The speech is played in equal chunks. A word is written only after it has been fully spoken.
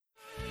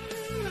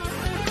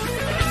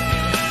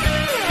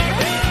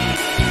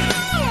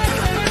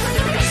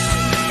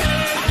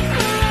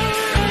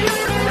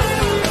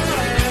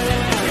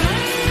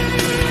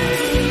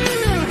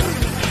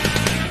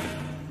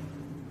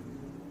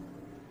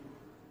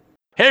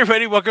Hey,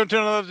 everybody, welcome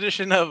to another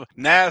edition of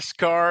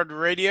NASCAR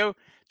Radio.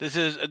 This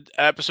is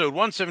episode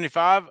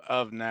 175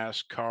 of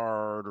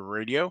NASCAR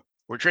Radio.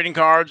 We're trading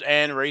cards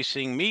and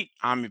racing meat.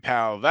 I'm your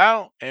pal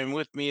Val, and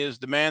with me is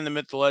the man, the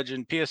myth, the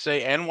legend,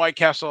 PSA and White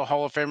Castle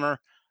Hall of Famer,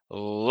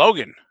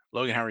 Logan.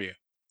 Logan, how are you?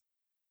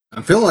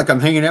 I'm feeling like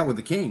I'm hanging out with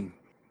the king.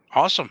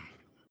 Awesome.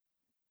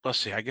 Let's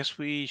see, I guess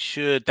we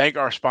should thank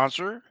our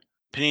sponsor,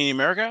 Panini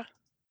America,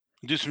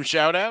 do some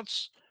shout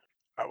outs.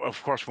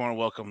 Of course, we want to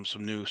welcome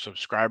some new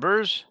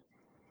subscribers.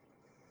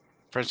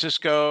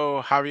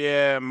 Francisco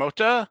Javier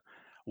Mota,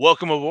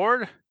 welcome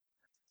aboard.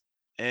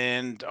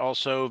 And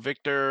also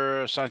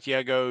Victor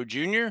Santiago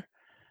Jr.,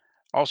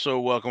 also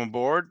welcome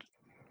aboard.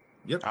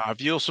 Yep. If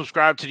you'll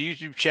subscribe to the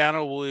YouTube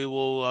channel, we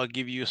will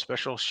give you a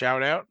special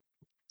shout out.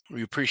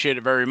 We appreciate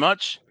it very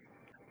much.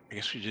 I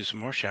guess we do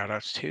some more shout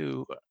outs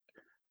too.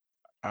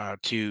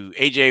 To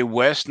AJ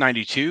West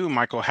 92,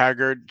 Michael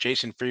Haggard,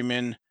 Jason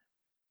Freeman,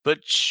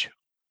 Butch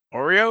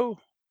Oreo,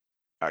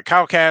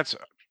 Kyle Katz,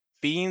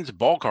 Beans,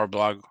 Ballcar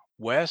Blog,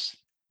 West,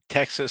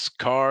 Texas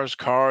Cars,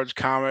 Cards,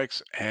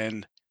 Comics,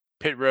 and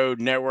Pit Road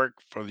Network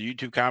for the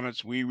YouTube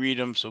comments. We read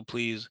them, so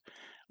please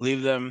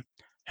leave them.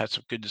 Had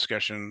some good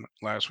discussion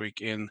last week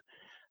in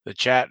the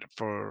chat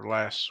for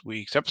last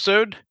week's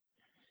episode.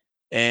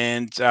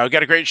 And we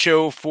got a great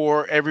show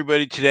for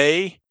everybody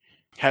today.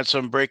 Had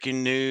some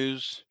breaking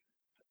news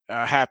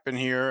happen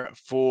here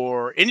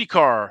for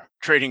IndyCar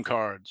trading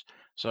cards.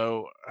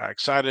 So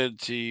excited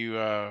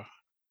to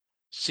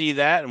see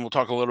that, and we'll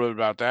talk a little bit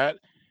about that.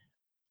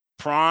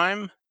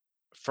 Prime,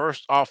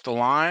 first off the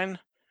line,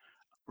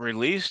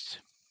 released,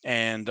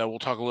 and we'll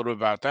talk a little bit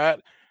about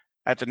that.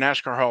 At the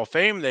NASCAR Hall of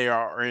Fame, they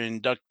are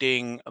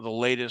inducting the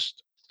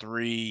latest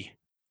three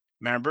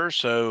members.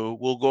 So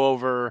we'll go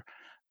over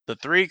the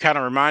three, kind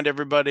of remind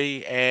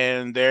everybody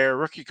and their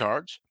rookie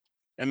cards,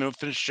 and then we'll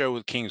finish the show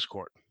with King's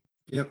Court.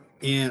 Yep.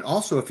 And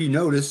also, if you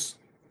notice,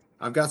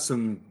 I've got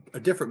a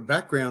different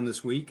background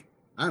this week.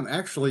 I'm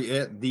actually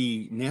at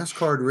the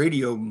NASCAR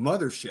Radio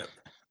mothership.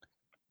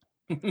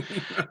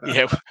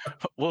 Yeah,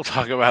 we'll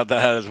talk about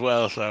that as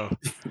well. So,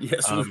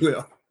 Yes, we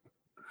will.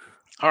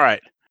 All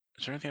right.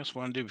 Is there anything else we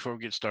want to do before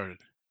we get started?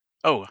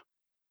 Oh,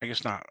 I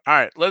guess not. All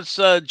right, let's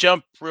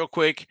jump real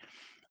quick.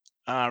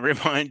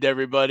 Remind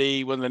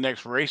everybody when the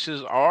next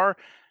races are.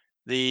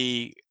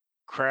 The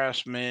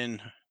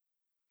Craftsman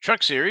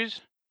Truck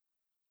Series.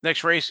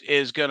 Next race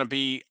is going to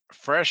be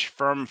fresh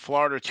from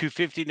Florida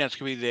 250. That's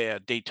going to be the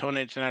Daytona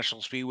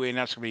International Speedway, and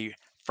that's going to be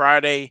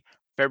Friday,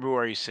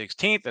 February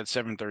 16th at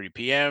 7:30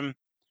 p.m.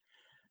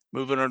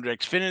 Moving on to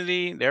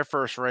Xfinity, their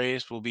first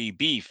race will be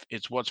Beef.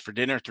 It's What's for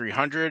Dinner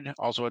 300,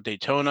 also at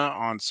Daytona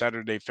on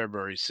Saturday,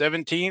 February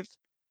 17th.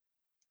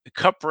 The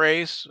Cup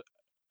race,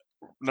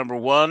 number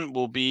one,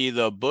 will be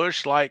the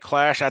Busch Light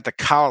Clash at the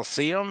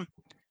Coliseum.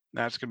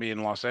 That's going to be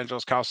in Los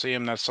Angeles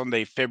Coliseum. That's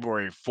Sunday,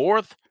 February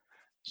 4th.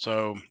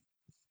 So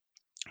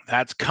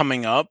that's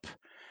coming up.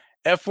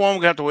 F1,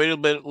 we have to wait a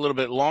little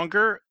bit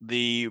longer.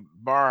 The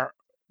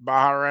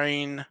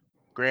Bahrain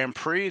Grand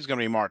Prix is going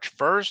to be March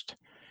 1st.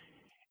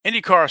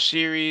 IndyCar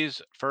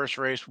Series first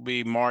race will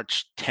be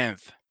March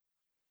 10th.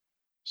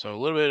 So a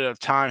little bit of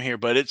time here,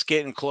 but it's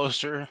getting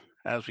closer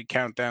as we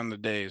count down the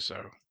days.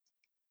 So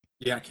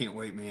yeah, I can't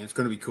wait, man. It's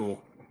going to be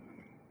cool.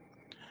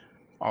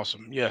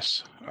 Awesome.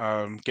 Yes.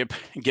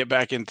 Get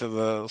back into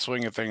the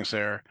swing of things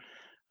there.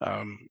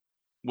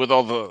 With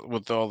all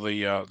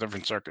the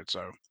different circuits.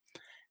 So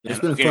It's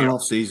been a fun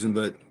off season,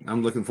 but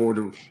I'm looking forward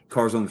to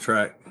cars on the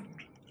track.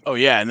 Oh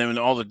yeah, and then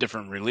all the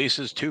different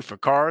releases too for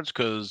cards,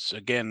 because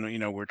again,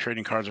 we're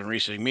trading cards and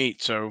racing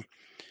meat. So,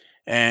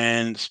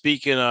 and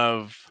speaking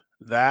of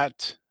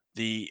that,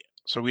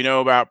 so we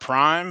know about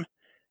Prime.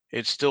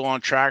 It's still on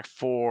track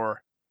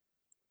for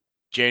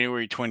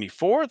January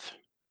 24th.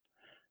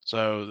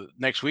 So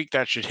next week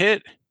that should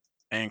hit.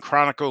 And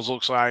Chronicles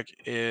looks like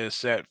is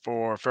set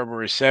for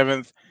February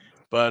 7th,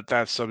 but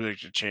that's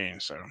subject to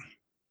change. So,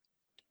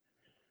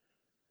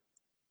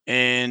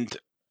 and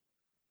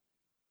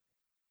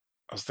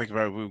I was thinking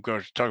about, we're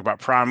going to talk about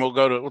Prime.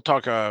 We'll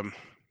talk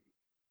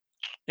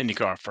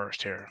IndyCar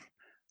first here.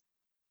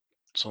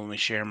 So let me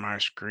share my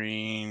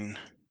screen.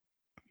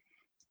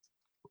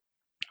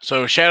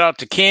 So shout out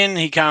to Ken.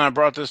 He kind of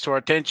brought this to our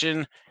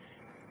attention.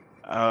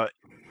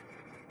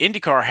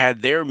 IndyCar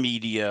had their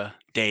media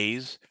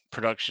days,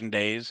 production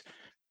days.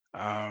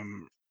 What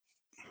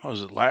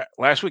was it?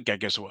 Last week, I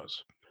guess it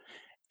was.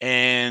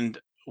 And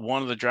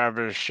one of the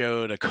drivers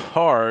showed a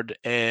card,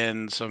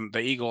 and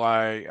the Eagle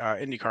Eye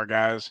IndyCar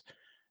guys,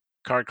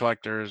 card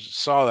collectors,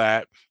 saw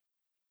that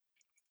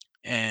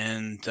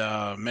and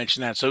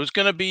mentioned that. So it's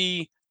going to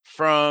be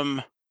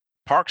from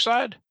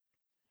Parkside.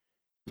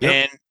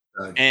 Yep.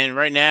 And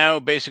right now,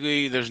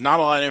 basically, there's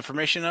not a lot of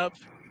information up.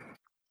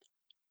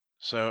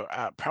 So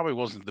probably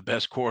wasn't the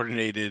best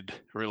coordinated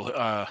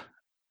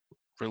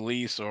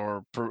release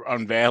or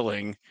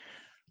unveiling.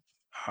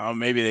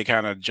 Maybe they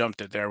kind of jumped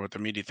it there with the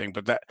media thing,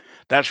 but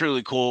that's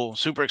really cool.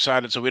 Super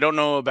excited. So we don't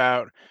know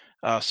about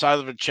size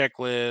of a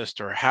checklist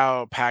or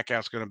how pack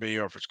out's going to be,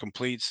 or if it's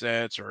complete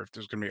sets, or if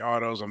there's going to be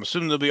autos. I'm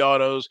assuming there'll be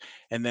autos,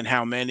 and then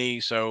how many.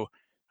 So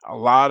a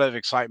lot of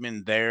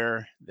excitement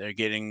there. They're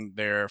getting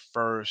their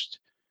first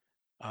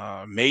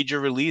major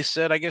release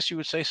set, I guess you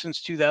would say,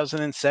 since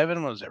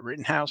 2007. Was it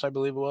Rittenhouse, I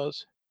believe it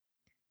was.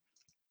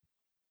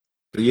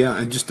 But yeah,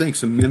 and just think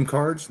some mem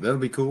cards. That'll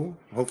be cool.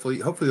 Hopefully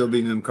there'll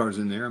be mem cards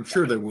in there. I'm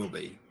sure there will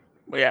be.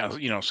 Well,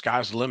 yeah,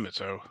 sky's the limit.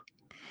 So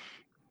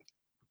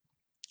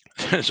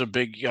it's a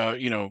big,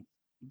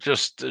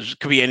 just it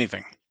could be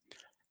anything.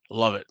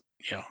 Love it.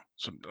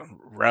 Some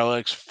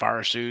relics,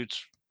 fire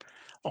suits,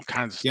 all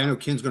kinds of Yeah, I stuff.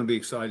 know Ken's going to be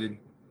excited.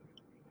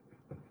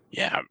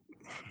 Yeah,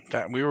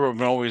 that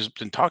we've always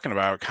been talking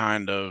about,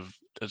 kind of,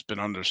 that's been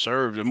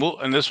underserved,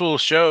 and this will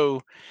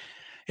show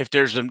if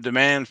there's a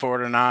demand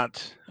for it or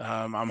not.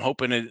 I'm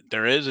hoping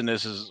there is, and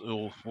this is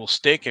will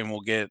stick, and we'll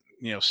get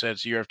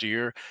sets year after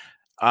year.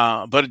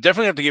 But I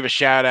definitely have to give a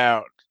shout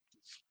out.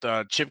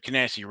 Chip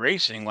Ganassi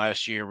Racing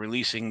last year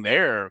releasing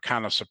their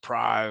kind of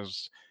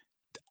surprise,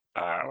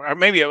 or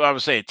maybe I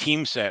would say a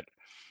team set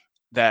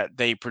that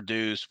they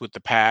produced with the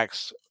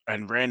packs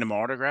and random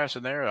autographs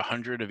in there,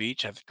 100 of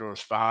each. I think there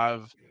was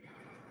five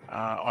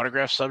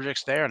autograph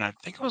subjects there, and I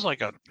think it was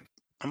like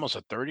almost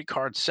a 30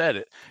 card set.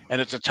 It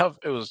was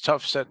a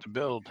tough set to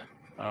build.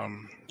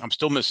 I'm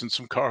still missing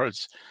some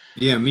cards,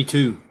 Yeah, me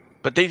too.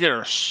 but they did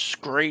a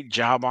great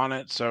job on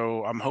it.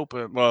 So I'm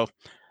hoping, well,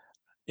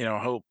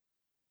 hope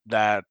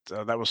that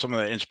that was some of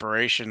the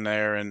inspiration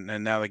there,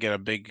 and now they get a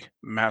big,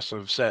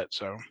 massive set.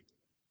 So,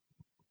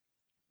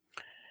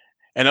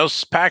 and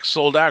those packs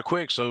sold out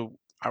quick, so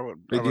They I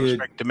would did.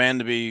 expect demand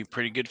to be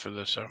pretty good for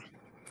this. So,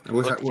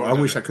 looking I forward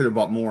to wish I it. could have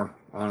bought more.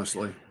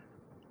 Honestly.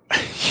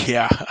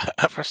 Yeah,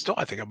 I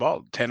think I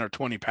bought 10 or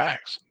 20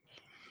 packs.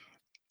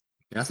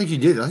 Yeah, I think you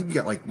did. I think you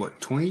got like what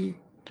 20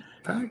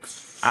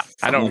 packs, I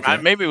something don't. like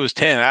that. Maybe it was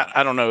 10.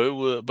 I don't know. It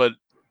was, but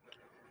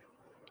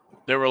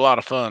they were a lot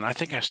of fun.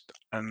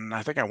 And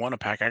I think I won a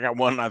pack. I got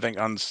one. I think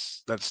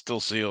that's still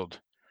sealed.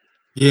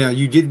 Yeah,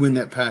 you did win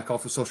that pack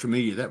off of social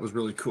media. That was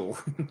really cool.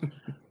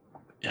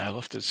 Yeah, I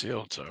left it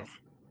sealed. So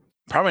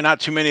probably not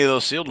too many of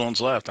those sealed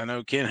ones left. I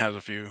know Ken has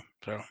a few.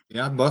 So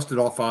Yeah, I busted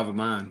all five of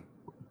mine.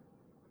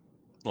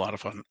 a lot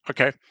of fun.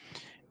 Okay,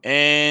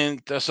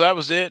 and so that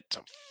was it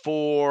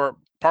for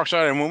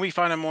Parkside. And when we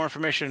find out more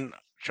information,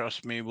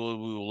 trust me, we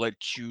will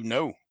let you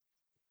know.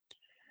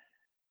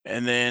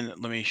 And then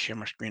let me share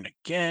my screen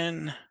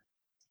again.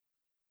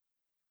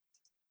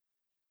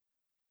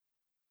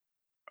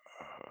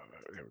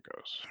 There it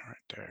goes, right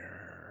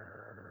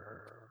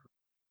there.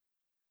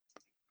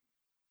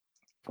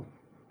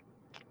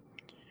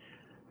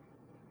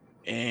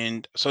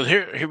 And so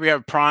here we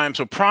have Prime.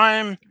 So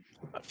Prime,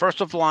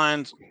 first of the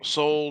lines,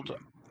 sold.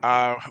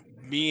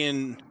 Me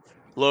and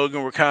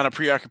Logan were kind of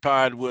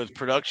preoccupied with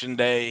production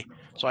day,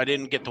 so I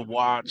didn't get to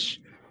watch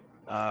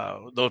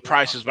those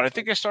prices. But I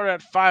think they started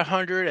at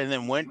 500 and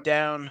then went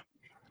down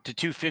to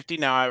 250.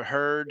 Now I've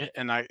heard,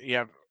 and I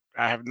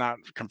have not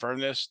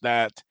confirmed this,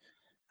 that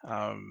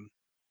um,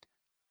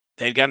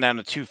 they'd gone down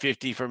to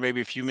 250 for maybe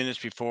a few minutes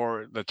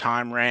before the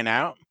time ran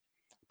out.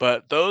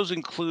 But those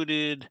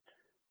included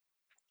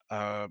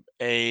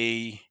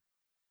a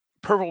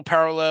purple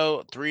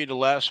parallel, 3 to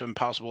less,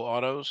 impossible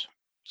autos.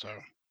 So,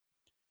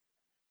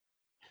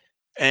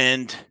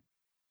 and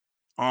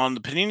on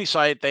the Panini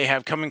site, they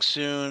have coming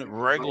soon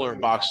regular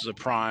boxes of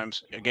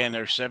primes. Again,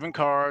 there's 7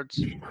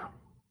 cards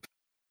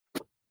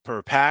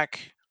per pack.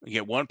 You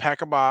get 1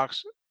 pack a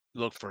box.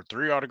 Look for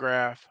 3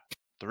 autograph,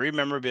 3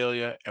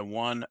 memorabilia, and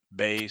 1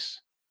 base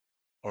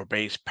or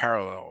base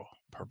parallel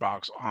per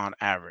box on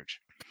average.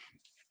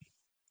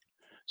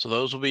 So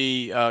those will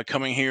be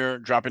coming here,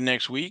 dropping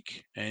next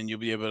week, and you'll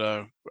be able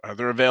to.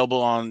 They're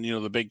available on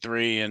the big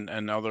three and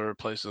other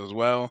places as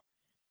well.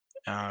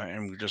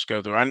 And we just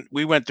go through.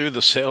 We went through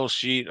the sales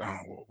sheet a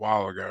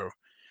while ago,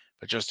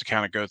 but just to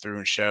kind of go through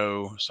and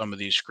show some of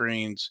these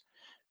screens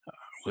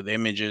with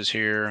images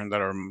here and that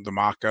are the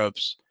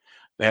mock-ups.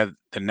 They had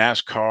the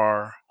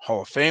NASCAR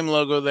Hall of Fame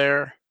logo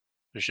there.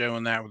 They're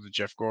showing that with the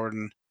Jeff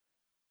Gordon.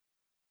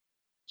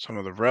 Some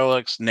of the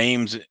relics,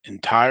 names,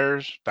 and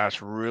tires.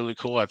 That's really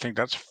cool. I think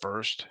that's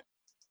first.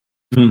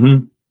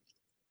 Mm-hmm.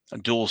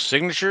 Dual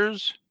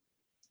signatures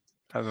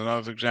as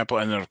another example,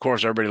 and then of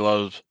course everybody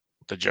loves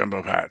the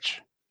jumbo patch.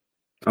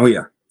 Oh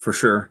yeah, for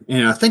sure.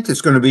 And I think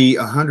it's going to be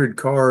 100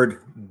 card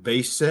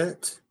base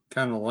set,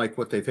 kind of like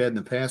what they've had in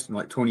the past in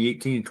like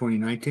 2018 and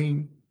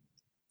 2019.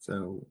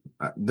 So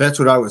that's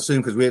what I would assume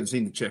because we haven't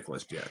seen the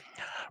checklist yet.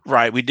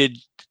 Right, we did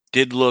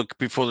look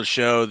before the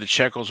show. The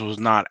checklist was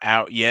not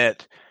out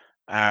yet.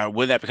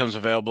 When that becomes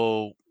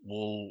available,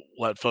 we'll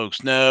let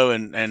folks know,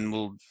 and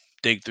we'll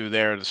dig through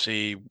there to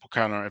see what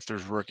kind of, if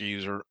there's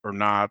rookies or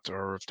not,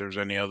 or if there's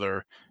any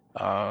other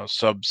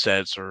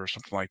subsets or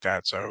something like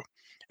that. So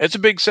it's a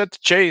big set to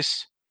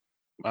chase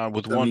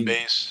with I one mean,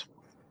 base.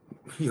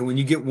 when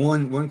you get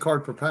one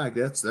card per pack,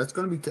 that's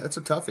going to be that's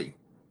a toughie.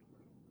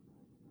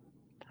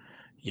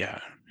 Yeah,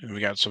 and we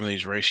got some of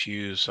these race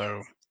hues.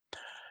 So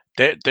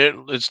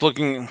it's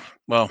looking,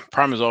 well.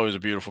 Prime is always a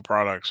beautiful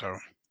product. So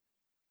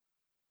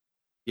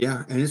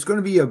Yeah, and it's going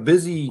to be a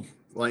busy,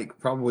 like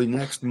probably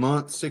next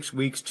month, 6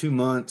 weeks, 2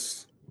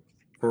 months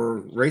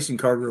for racing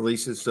card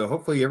releases. So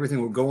hopefully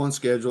everything will go on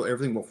schedule.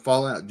 Everything will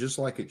fall out just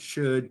like it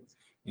should.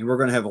 And we're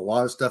going to have a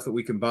lot of stuff that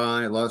we can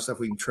buy, a lot of stuff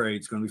we can trade.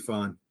 It's going to be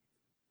fun.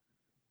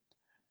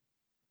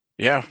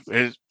 Yeah,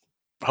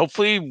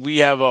 hopefully we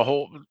have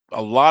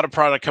a lot of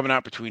product coming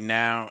out between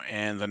now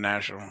and the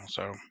national.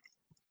 So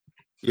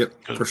Yep,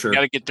 because for we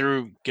got sure.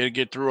 to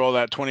get through all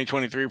that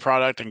 2023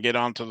 product and get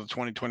on to the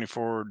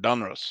 2024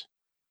 Donruss.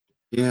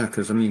 Yeah,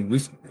 because I mean we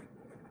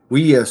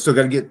still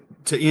got to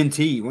get to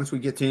NT. Once we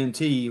get to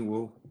NT,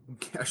 we'll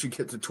actually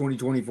get to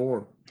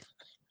 2024.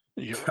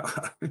 Yep.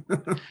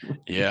 God.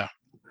 Yeah.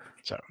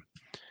 So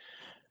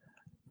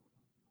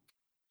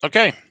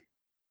okay.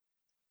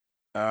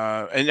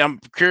 And I'm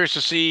curious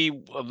to see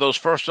those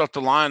first off the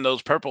line,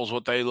 those purples,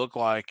 what they look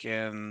like,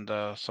 and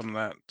some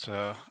of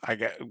that. I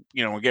got,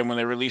 again, when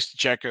they release the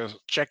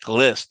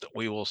checklist,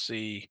 we will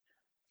see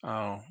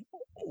uh,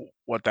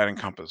 what that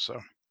encompasses. So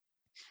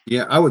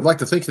Yeah, I would like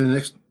to think in the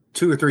next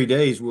 2 or 3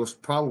 days we'll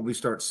probably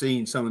start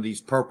seeing some of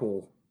these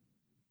purple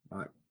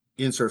uh,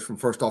 inserts from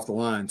first off the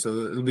line.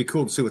 So it'll be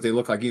cool to see what they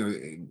look like. I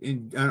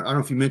don't know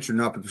if you mentioned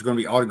or not, but there's going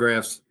to be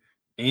autographs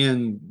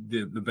and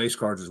the base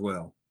cards as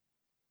well.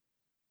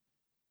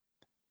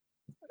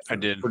 I So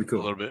did pretty a cool.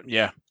 little bit.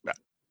 Yeah,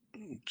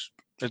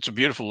 it's a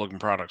beautiful looking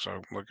product. So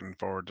I'm looking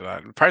forward to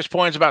that. The price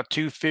point's about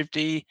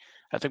 250.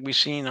 I think we've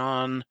seen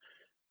on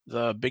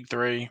the big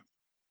three.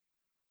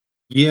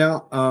 Yeah,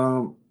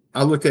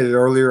 I looked at it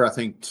earlier. I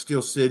think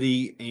Steel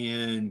City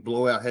and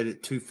Blowout had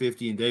it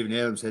 250, and David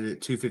Adams had it at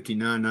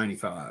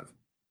 259.95.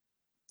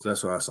 So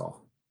that's what I saw.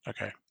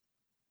 Okay.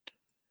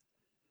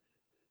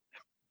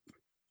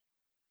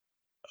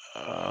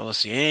 Let's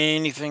see.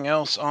 Anything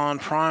else on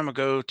Prime? I'll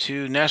go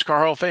to NASCAR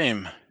Hall of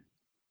Fame.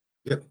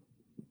 Yep,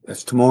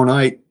 that's tomorrow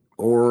night,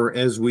 or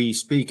as we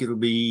speak, it'll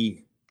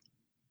be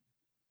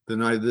the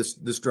night this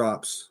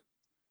drops.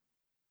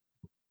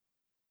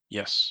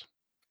 Yes.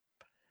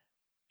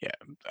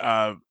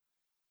 Yeah.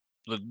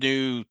 The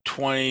new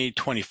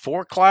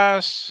 2024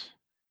 class,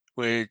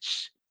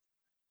 which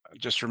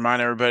just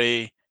remind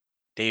everybody,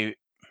 Dave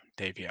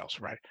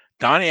Allison, right?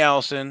 Donnie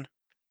Allison,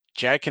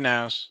 Chad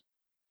Knaus,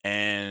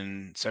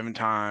 and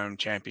 7-time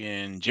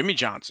champion Jimmie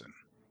Johnson.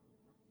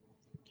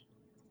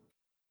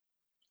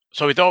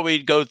 So we thought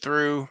we'd go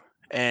through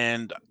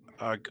and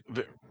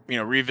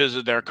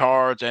revisit their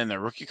cards and their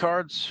rookie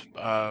cards.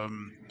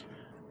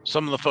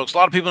 Some of the folks, a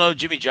lot of people know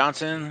Jimmie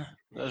Johnson,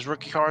 those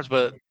rookie cards,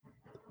 but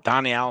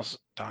Donnie Allison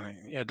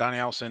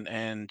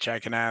and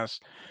Chad Knaus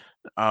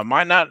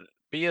might not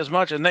be as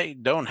much, and they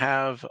don't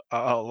have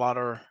a lot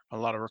of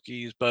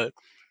rookies. But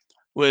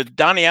with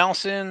Donnie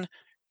Allison,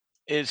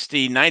 it's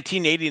the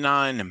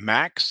 1989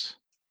 Max.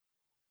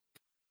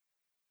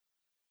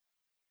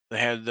 They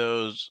had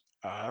those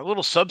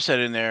little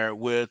subset in there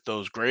with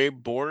those gray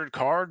bordered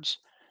cards.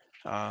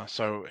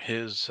 So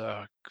his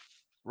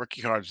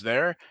rookie cards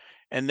there,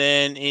 and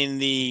then in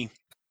the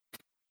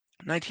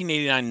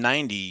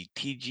 1989-90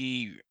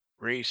 TG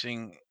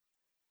Racing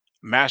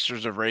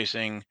Masters of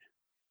Racing,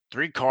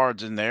 3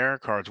 cards in there,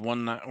 cards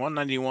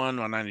 191,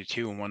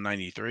 192, and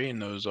 193,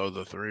 and those are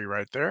the 3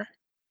 right there.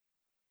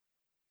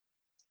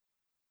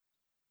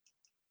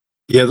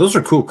 Yeah, those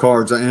are cool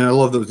cards, and I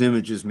love those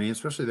images, man.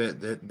 Especially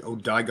that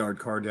old Guard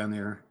card down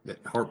there,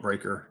 that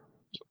Heartbreaker.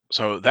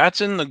 So that's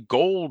in the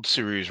gold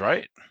series,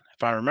 right?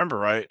 If I remember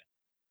right.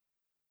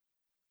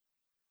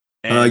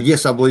 And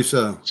Yes, I believe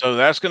so. so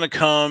that's going to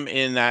come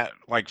in that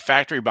like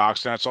factory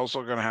box, and that's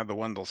also going to have the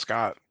Wendell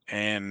Scott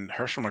and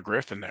Herschel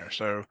McGriff in there.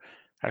 So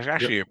that's Yep.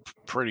 actually a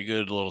pretty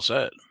good little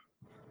set.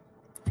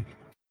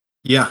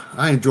 Yeah,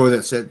 I enjoy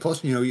that set.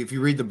 Plus, if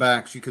you read the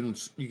backs, you can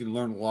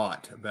learn a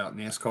lot about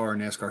NASCAR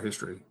and NASCAR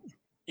history.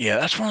 Yeah,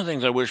 that's one of the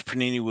things I wish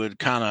Panini would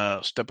kind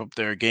of step up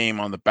their game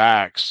on the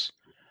backs,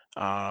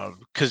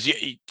 because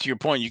to your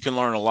point, you can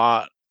learn a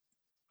lot,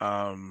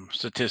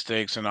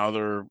 statistics and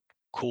other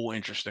cool,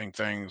 interesting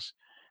things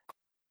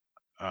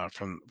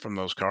from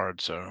those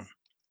cards. So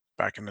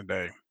back in the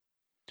day,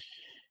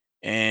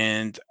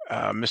 and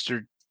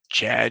Mr.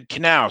 Chad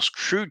Knaus,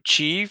 crew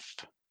chief.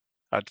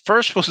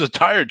 First was a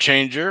tire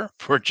changer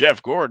for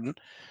Jeff Gordon,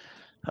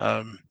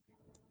 um,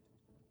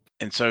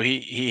 and so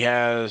he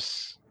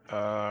has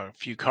a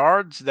few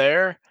cards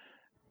there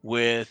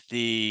with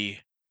the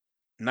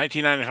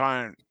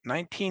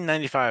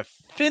 1995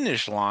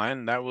 finish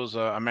line. That was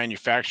a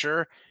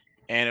manufacturer,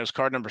 and it was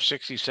card number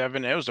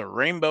 67. It was the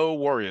Rainbow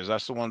Warriors.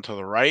 That's the one to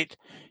the right,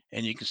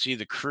 and you can see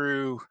the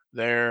crew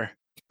there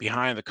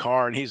behind the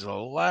card. He's the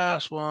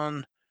last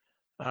one,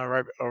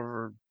 right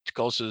over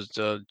closest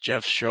to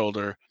Jeff's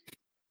shoulder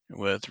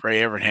with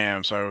Ray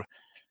Evernham. So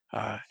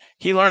uh,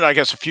 he learned, I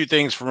guess, a few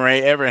things from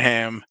Ray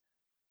Evernham,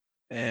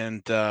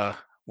 and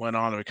went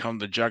on to become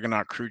the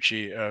juggernaut crew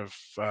chief of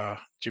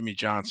Jimmie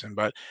Johnson.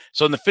 But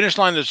so in the finish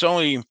line, there's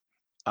only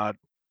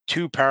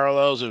 2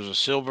 parallels. There's a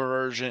silver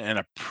version and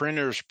a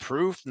printer's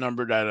proof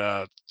numbered at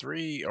a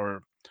 3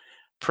 or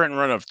print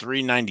run of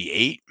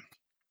 398.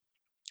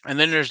 And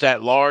then there's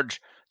that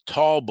large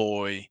tall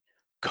boy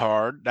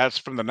card. That's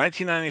from the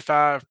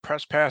 1995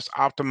 Press Pass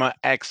Optima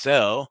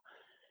XL.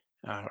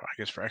 I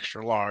guess for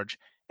extra large,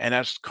 and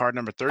that's card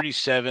number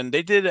 37.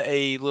 They did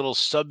a little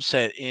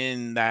subset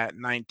in that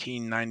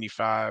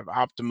 1995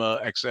 Optima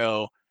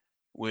XL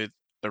with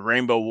the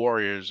Rainbow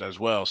Warriors as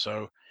well.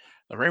 So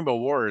the Rainbow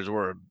Warriors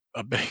were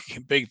a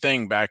big big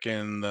thing back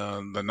in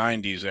the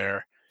 90s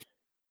there,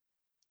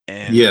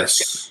 and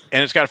Yes.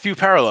 it's got a few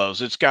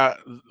parallels. It's got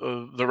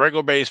the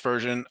regular base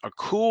version, a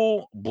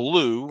cool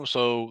blue.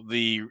 So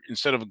the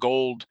instead of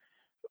gold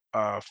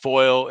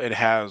foil, it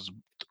has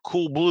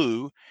cool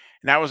blue,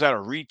 and that was at a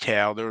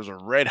retail. There was a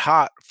red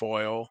hot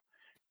foil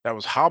that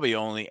was hobby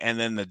only, and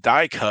then the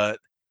die cut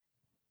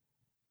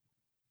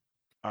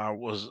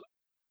was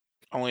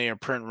only a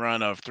print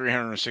run of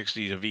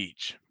 360 of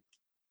each.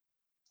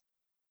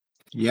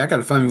 Yeah, I got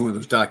to find me one of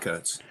those die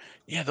cuts.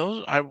 Yeah,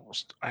 those I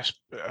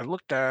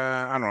looked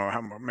at. I don't know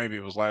how maybe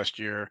it was last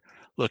year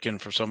looking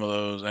for some of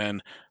those,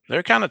 and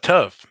they're kind of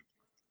tough.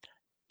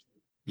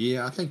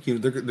 Yeah, I think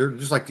they're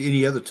just like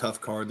any other tough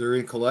card. They're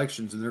in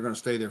collections and they're going to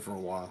stay there for a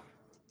while.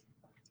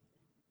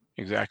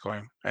 Exactly,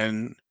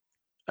 and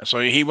so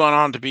he went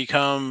on to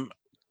become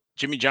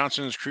Jimmie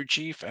Johnson's crew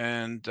chief,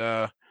 and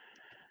those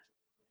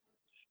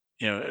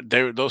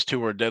two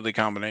were a deadly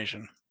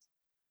combination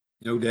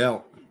No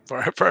doubt.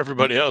 for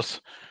everybody else.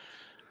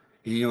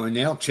 And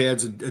now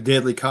Chad's a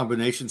deadly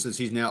combination since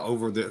he's now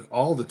over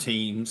all the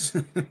teams,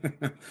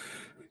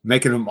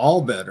 making them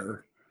all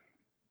better.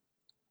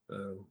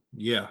 So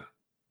yeah.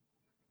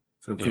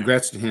 So Yeah.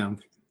 congrats to him.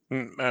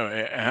 Oh,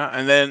 yeah.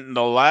 And then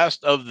the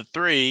last of the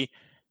three,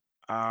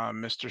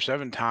 Mr.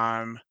 Seven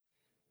Time,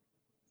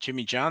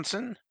 Jimmie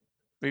Johnson.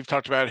 We've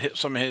talked about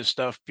some of his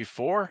stuff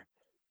before,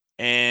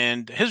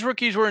 and his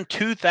rookies were in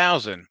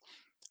 2000.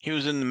 He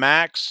was in the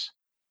Max.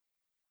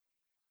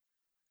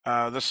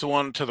 That's the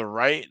one to the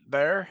right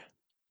there,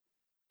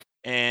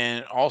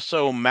 and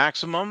also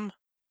Maximum.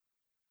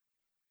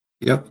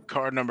 Yep.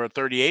 Card number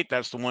 38.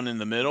 That's the one in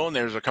the middle, and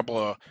there's a couple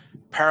of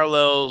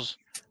parallels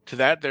to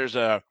that. There's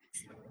a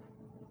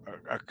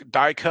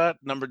die cut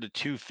numbered to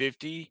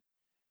 250,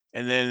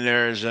 and then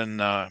there's an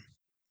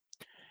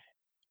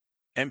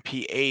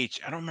MPH.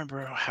 I don't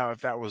remember how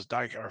if that was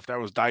die or if that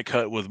was die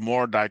cut with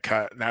more die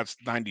cut. That's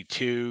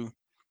 92.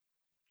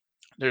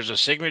 There's a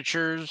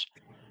signatures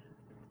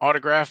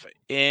autograph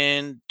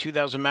in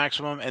 2000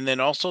 Maximum, and then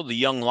also the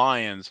Young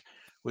Lions,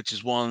 which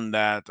is one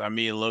that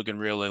me and Logan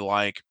really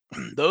like.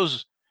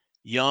 Those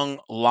Young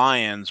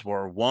Lions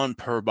were one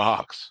per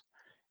box,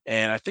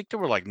 and I think there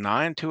were like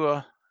nine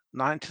to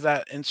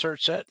that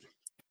insert set.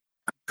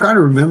 Trying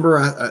to remember.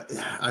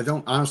 I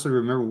don't honestly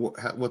remember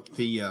what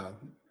the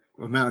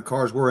amount of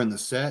cars were in the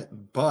set,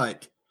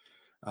 but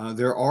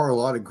there are a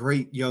lot of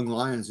great young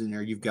lions in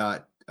there. You've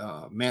got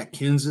Matt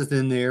Kenseth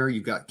in there.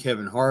 You've got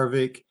Kevin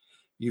Harvick.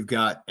 You've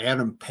got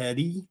Adam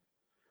Petty.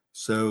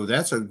 So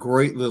that's a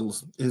great little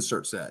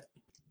insert set.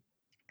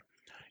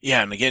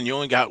 Yeah, and again, you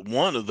only got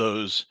one of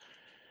those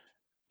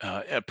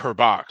per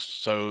box,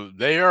 so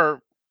they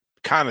are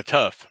kind of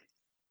tough.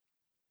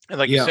 And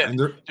like you Yeah, said, and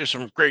they're there's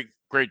some great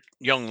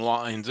young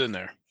lines in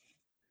there.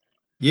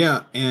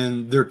 yeah,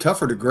 and they're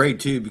tougher to grade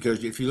too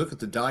because if you look at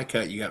the die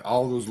cut, you got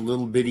all those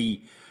little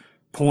bitty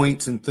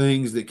points and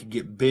things that could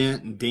get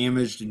bent and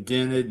damaged and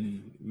dented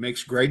and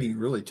makes grading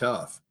really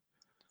tough.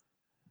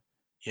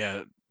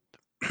 Yeah,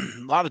 a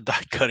lot of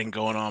die cutting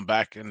going on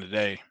back in the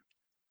day.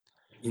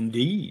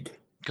 Indeed.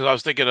 Because I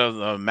was thinking of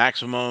the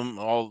Maximum,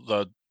 all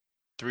the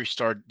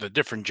 3-star, the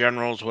different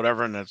generals,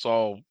 whatever, and it's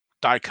all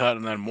die cut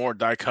and then more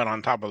die cut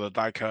on top of the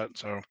die cut.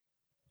 So,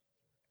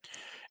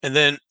 and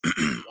then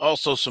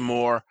also some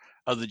more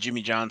of the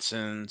Jimmie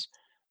Johnsons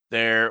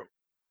there.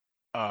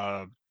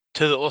 Uh,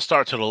 let's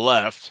start to the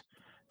left.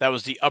 That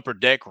was the Upper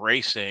Deck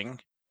Racing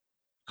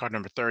card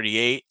number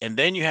 38, and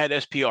then you had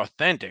SP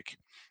Authentic.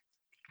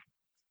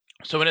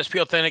 So in SP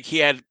Authentic, he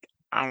had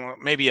I don't know,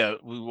 maybe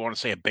we want to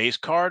say a base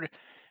card.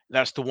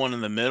 That's the one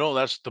in the middle.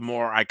 That's the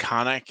more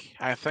iconic,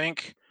 I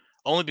think.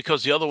 Only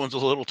because the other one's a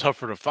little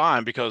tougher to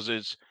find because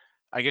it's,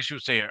 I guess you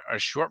would say, a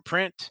short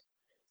print,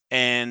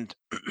 and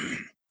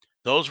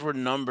those were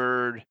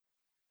numbered.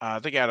 I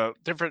think at a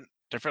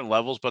different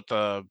levels, but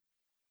the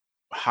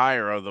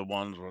higher of the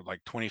ones were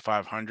like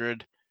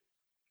 2,500.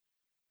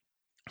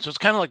 So it's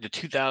kind of like the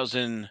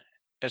 2000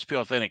 SP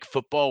Authentic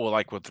football,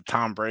 with the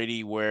Tom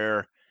Brady,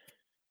 where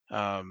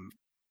um,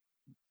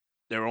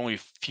 there were only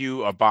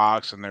few a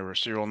box and they were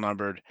serial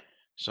numbered.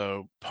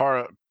 So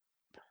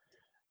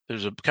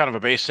there's a kind of a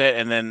base set,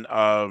 and then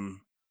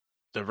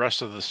the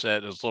rest of the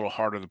set is a little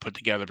harder to put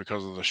together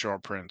because of the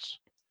short prints.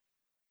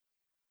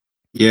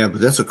 Yeah,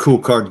 but that's a cool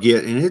card to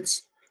get, and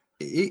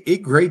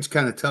it grades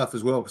kind of tough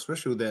as well,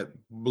 especially with that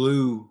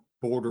blue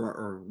border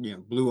or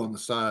blue on the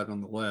side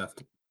on the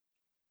left.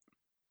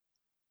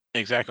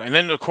 Exactly. And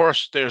then of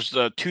course there's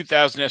the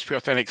 2000 SP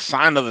Authentic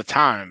Sign of the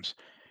Times.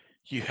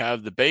 You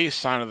have the base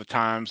Sign of the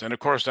Times, and of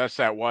course that's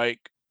that white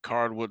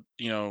card with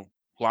a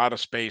lot of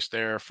space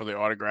there for the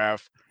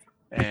autograph,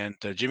 and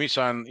Jimmie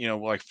sign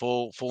like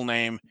full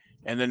name.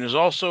 And then there's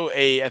also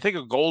I think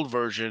a gold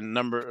version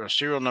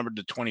serial number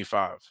to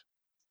 25.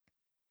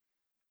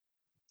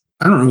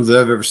 I don't know that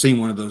I've ever seen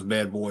one of those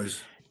bad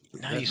boys.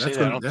 Now you say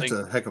that, I don't That's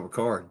think. a heck of a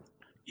card.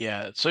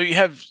 Yeah. So he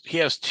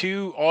has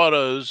two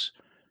autos,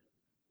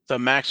 the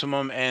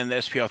Maximum and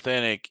the SP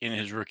Authentic, in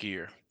his rookie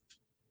year.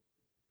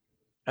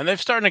 And they've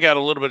starting to get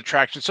a little bit of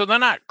traction. So they're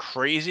not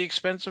crazy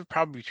expensive,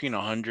 probably between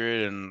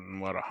 100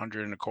 and what,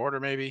 100 and a quarter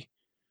maybe.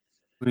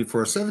 I mean,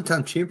 for a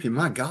 7-time champion,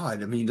 my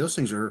God, I mean, those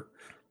things are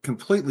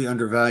completely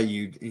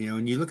undervalued.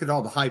 And you look at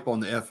all the hype on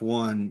the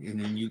F1, and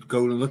then you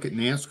go and look at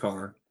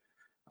NASCAR.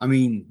 I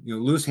mean,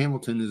 Lewis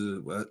Hamilton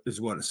is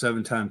what, a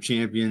 7-time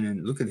champion,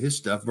 and look at his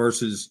stuff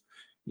versus,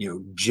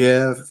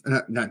 Jeff,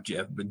 not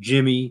Jeff, but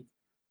Jimmie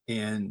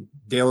and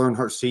Dale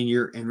Earnhardt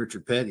Sr. and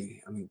Richard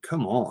Petty. I mean,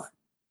 come on.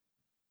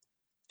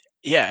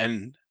 Yeah,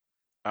 and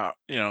I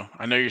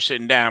know you're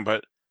sitting down,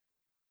 but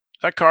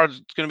that card's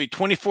going to be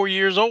 24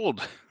 years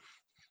old.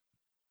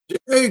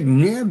 Hey,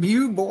 nab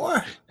you, boy.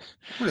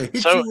 I'm going to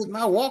hit So you with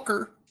my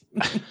walker.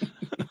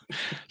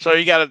 so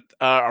you got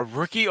a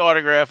rookie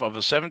autograph of a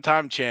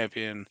 7-time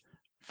champion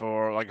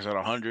for, like I said,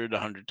 100,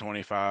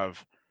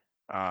 125.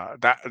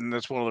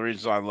 That's one of the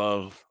reasons I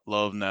love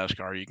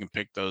NASCAR. You can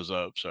pick those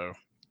up.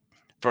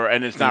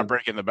 And it's not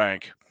breaking the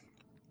bank.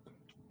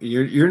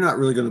 You're not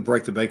really going to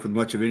break the bank with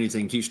much of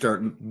anything until you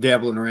start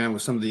dabbling around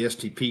with some of the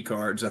STP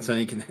cards, I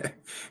think, and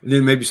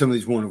then maybe some of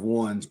these one of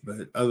ones.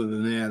 But other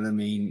than that, I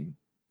mean,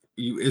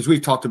 as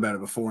we've talked about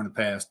it before in the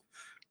past,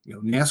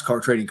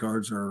 NASCAR trading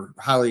cards are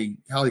highly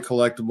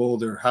collectible.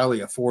 They're highly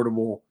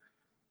affordable.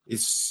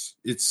 It's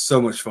so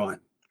much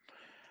fun.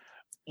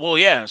 Well,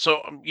 yeah.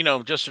 So,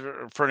 just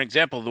for an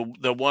example,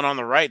 the one on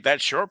the right, that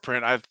short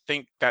print, I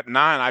think that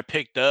 9 I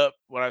picked up,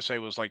 what I say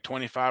was like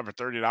 25 or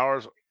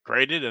 $30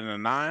 graded, and a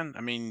 9.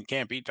 I mean, you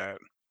can't beat that.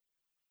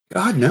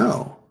 God,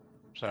 no.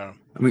 So,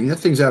 I mean, that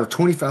thing's out of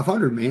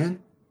 2,500,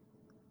 man.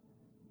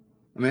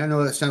 I mean, I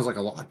know that sounds like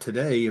a lot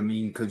today. I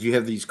mean, because you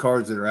have these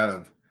cards that are out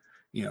of,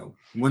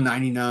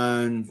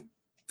 199,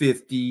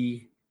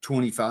 50,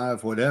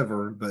 25,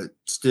 whatever, but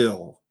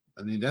still,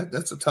 I mean,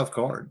 that's a tough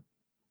card.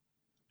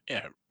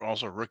 yeah,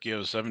 also rookie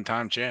of a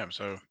 7-time champ.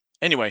 So,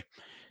 anyway,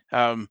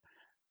 um,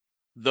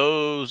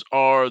 those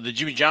are the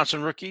Jimmie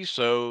Johnson rookies.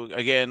 So,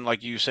 again,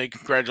 like you say,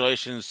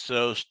 congratulations to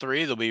those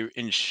 3. They'll be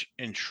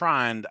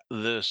enshrined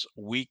this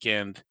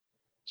weekend.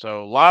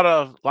 So, a lot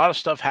of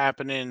stuff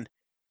happening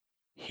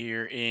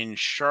here in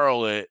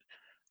Charlotte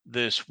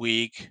this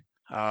week.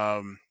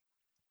 NASCAR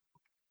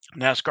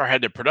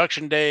had their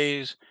production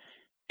days,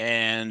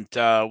 and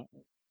that's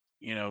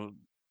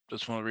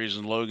one of the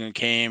reasons Logan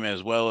came,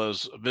 as well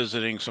as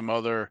visiting some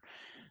other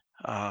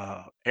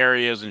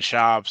areas and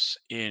shops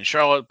in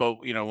Charlotte.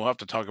 But we'll have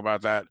to talk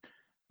about that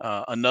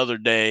another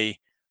day.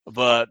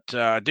 But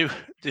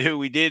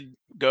we did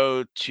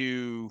go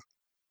to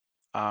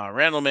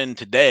Randleman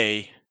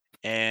today,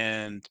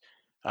 and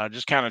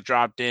just kind of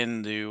dropped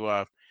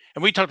into.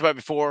 And we talked about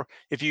before.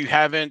 If you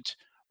haven't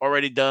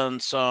already done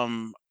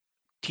some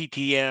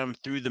TTM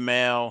through the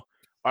mail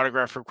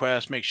autograph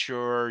request, make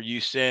sure you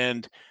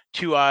send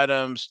 2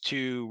 items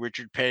to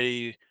Richard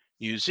Petty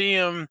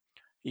Museum.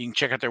 You can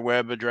check out their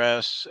web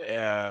address,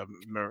 their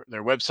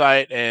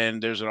website,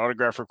 and there's an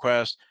autograph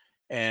request,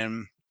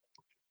 and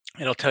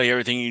it'll tell you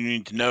everything you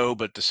need to know.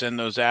 But to send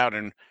those out,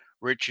 and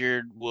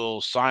Richard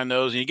will sign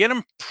those, and you get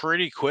them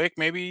pretty quick,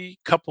 maybe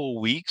a couple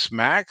weeks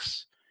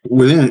max.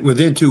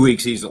 Within 2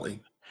 weeks easily.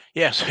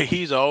 Yeah, so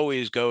he's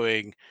always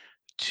going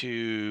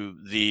to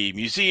the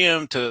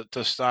museum to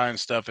sign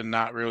stuff and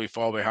not really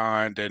fall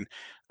behind. And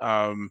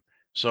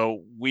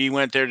so we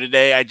went there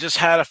today. I just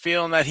had a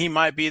feeling that he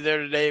might be there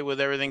today with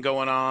everything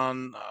going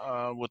on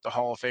with the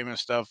Hall of Fame and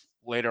stuff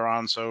later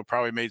on. So it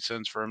probably made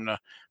sense for him to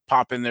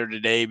pop in there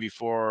today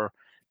before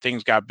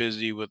things got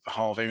busy with the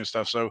Hall of Fame and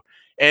stuff. So,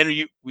 and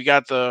we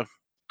got the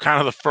kind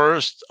of the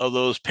first of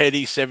those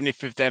Petty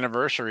 75th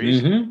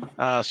anniversaries.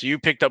 Mm-hmm. So you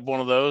picked up one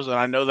of those, and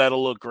I know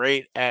that'll look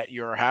great at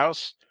your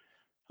house.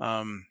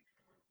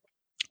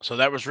 So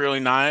that was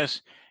really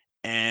nice.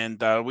 And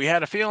we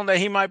had a feeling that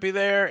he might be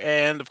there.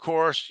 And of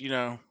course,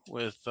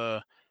 with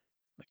the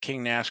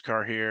King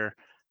NASCAR here,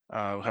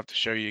 we'll have to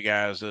show you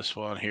guys this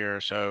one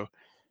here. So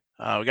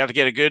we got to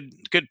get a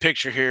good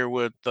picture here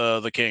with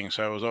the King.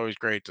 So it was always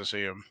great to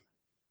see him.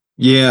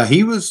 Yeah,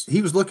 he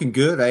was looking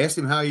good. I asked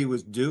him how he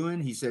was doing.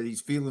 He said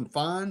he's feeling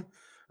fine.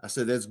 I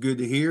said that's good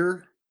to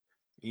hear.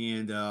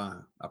 And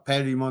I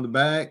patted him on the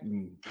back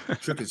and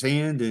shook his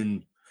hand.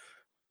 And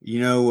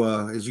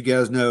as you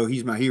guys know,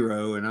 he's my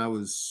hero, and I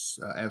was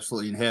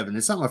absolutely in heaven.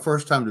 It's not my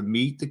first time to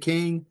meet the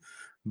King,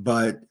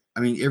 but I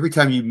mean, every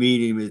time you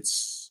meet him,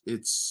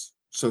 it's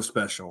so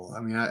special.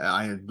 I mean,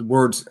 the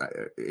words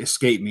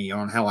escape me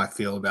on how I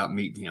feel about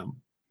meeting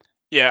him.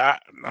 Yeah,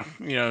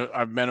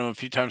 I've met him a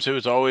few times too.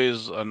 It's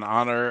always an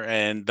honor,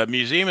 and the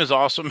museum is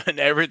awesome, and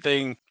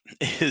everything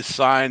is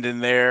signed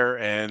in there.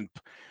 And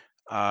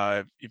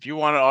if you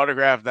want an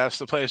autograph, that's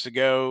the place to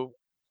go.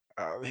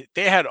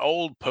 They had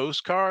old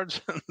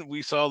postcards.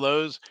 We saw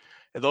those.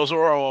 And those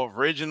were all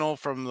original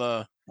from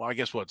I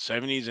guess what,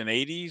 70s and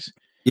 80s.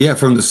 Yeah,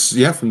 from the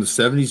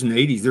 70s and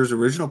 80s. There's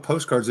original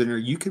postcards in there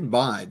you can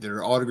buy that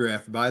are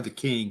autographed by the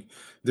King.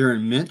 They're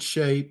in mint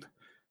shape.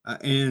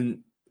 And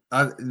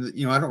I, I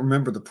don't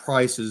remember the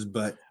prices,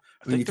 but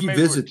I I mean, think if they you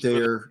maybe were visit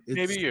there, it's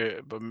maybe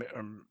but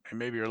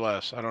maybe you're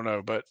less. I don't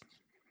know, but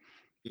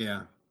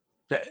yeah.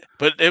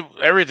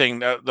 everything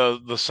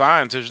the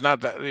signs. There's not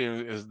that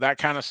is that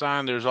kind of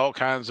sign. There's all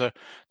kinds of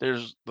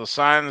there's the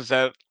signs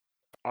that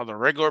are the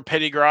regular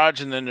petty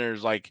garage, and then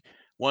there's like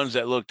ones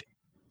that looked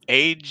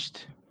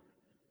aged.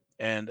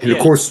 And And of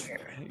yeah, course,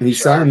 and he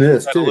sure. signed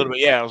this That a little too. bit.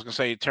 Yeah, I was gonna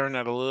say turn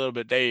that a little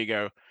bit. There you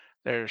go.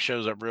 There it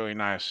shows up really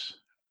nice.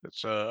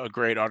 It's a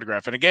great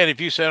autograph. And again, if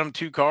you send them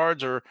 2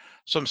 cards or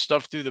some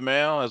stuff through the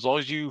mail, as long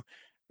as you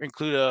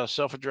include a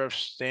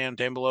self-addressed stamp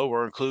down below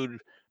or include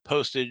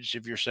postage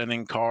if you're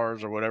sending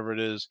cars or whatever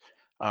it is.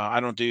 I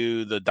don't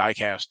do the die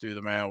cast through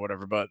the mail,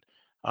 whatever, but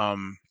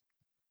um,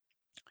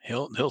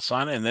 he'll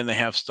sign it, and then they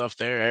have stuff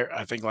there.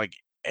 I think like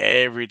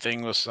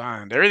everything was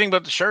signed, everything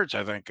but the shirts.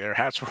 I think their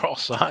hats were all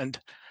signed.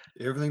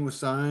 Everything was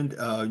signed.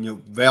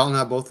 Val and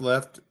I both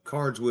left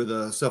cards with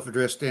a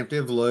self-addressed stamped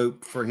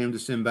envelope for him to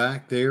send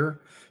back there.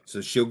 So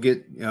she'll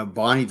get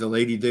Bonnie, the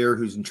lady there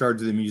who's in charge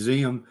of the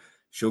museum.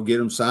 She'll get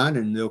them signed,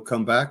 and they'll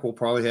come back. We'll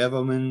probably have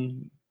them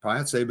in,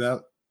 probably I'd say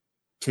about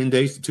 10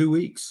 days to 2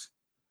 weeks.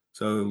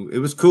 So it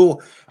was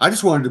cool. I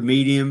just wanted to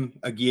meet him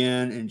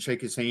again and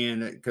shake his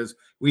hand because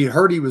we had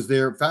heard he was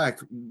there. In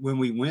fact, when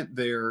we went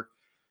there,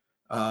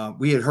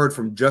 we had heard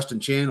from Justin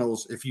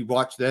Channels. If you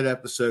watched that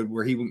episode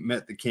where he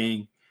met the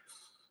king,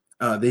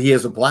 that he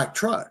has a black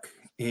truck.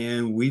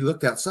 And we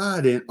looked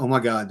outside and oh my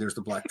God, there's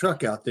the black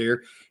truck out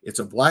there. It's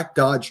a black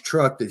Dodge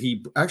truck that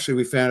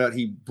we found out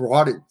he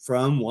brought it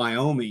from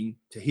Wyoming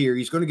to here.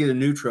 He's going to get a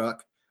new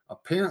truck.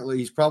 Apparently,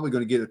 he's probably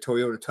going to get a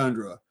Toyota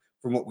Tundra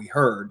from what we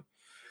heard.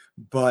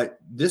 But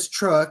this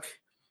truck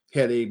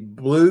had a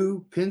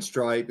blue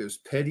pinstripe. It was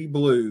petty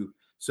blue.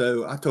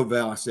 So I told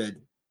Val, I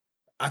said,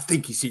 I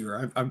think he's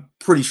here. I'm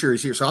pretty sure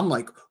he's here. So I'm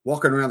like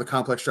walking around the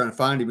complex trying to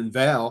find him. And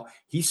Val,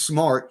 he's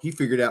smart. He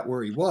figured out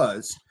where he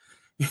was.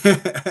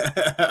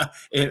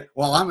 And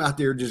while I'm out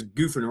there just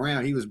goofing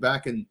around, he was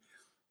back in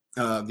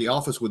the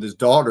office with his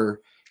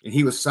daughter, and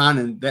he was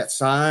signing that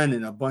sign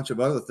and a bunch of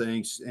other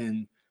things.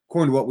 And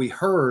according to what we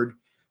heard,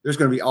 there's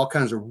going to be all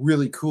kinds of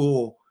really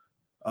cool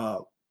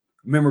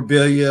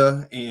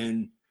memorabilia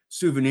and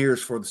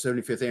souvenirs for the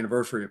 75th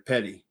anniversary of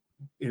Petty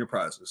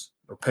Enterprises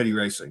or Petty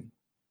Racing.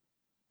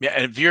 Yeah,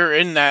 and if you're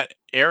in that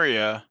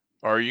area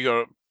or you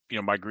go,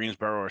 by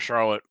Greensboro or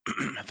Charlotte,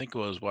 I think it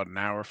was what an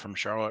hour from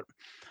Charlotte.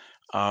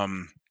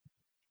 Um,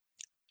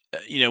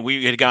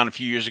 we had gone a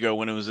few years ago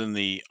when it was in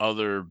the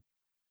other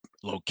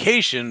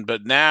location,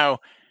 but now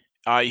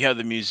you have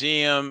the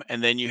museum,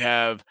 and then you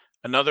have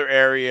another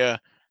area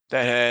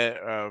that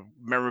had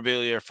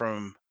memorabilia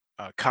from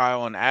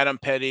Kyle and Adam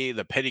Petty.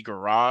 The Petty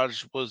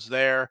Garage was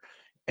there,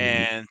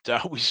 Mhm.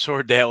 and we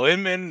saw Dale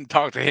Inman,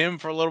 talked to him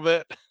for a little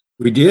bit.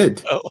 We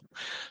did.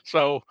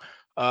 So,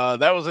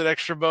 that was an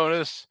extra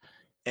bonus.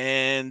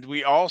 And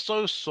we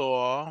also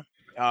saw,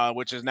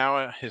 which is now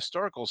a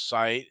historical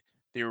site,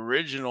 the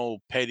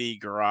original Petty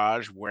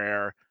garage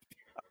where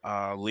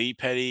Lee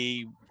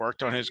Petty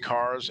worked on his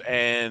cars,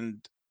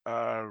 and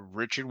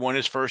Richard won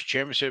his first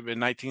championship in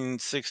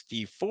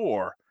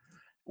 1964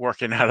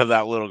 working out of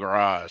that little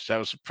garage. That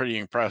was pretty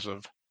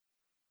impressive.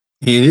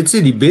 And it's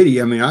itty bitty.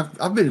 I mean,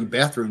 I've been in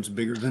bathrooms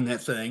bigger than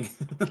that thing.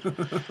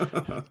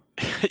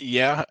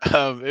 Yeah,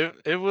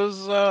 it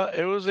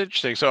was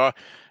interesting. So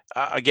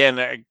again,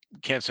 I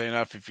can't say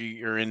enough if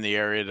you're in the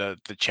area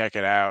to check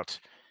it out,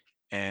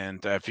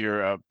 and if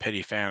you're a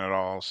Petty fan at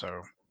all.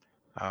 So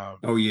uh,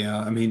 Oh yeah,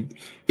 I mean,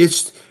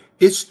 it's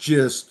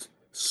just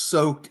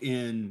soaked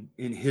in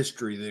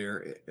history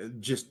there.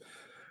 Just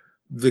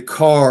the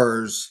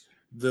cars,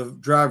 the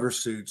driver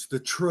suits, the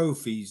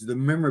trophies, the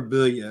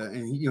memorabilia,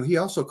 and he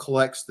also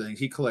collects things.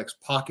 He collects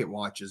pocket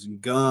watches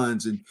and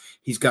guns, and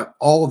he's got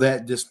all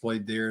that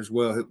displayed there as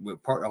well,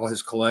 with part all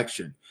his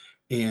collection.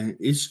 And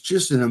it's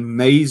just an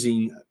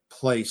amazing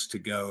place to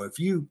go. If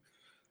you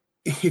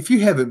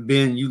haven't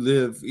been, you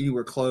live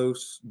anywhere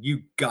close,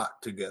 you got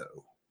to go.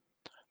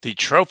 the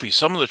trophies,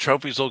 some of the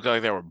trophies look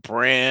like they were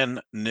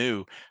brand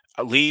new.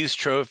 Lee's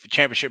trophy,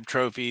 championship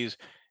trophies,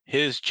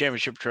 his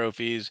championship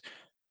trophies.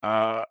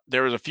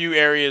 There was a few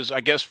areas, I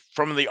guess,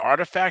 from the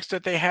artifacts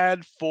that they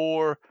had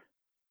for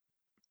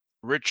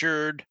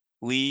Richard,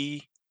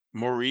 Lee,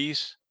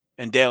 Maurice,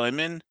 and Dale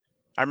Inman.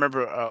 I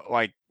remember,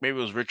 like maybe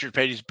it was Richard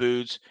Petty's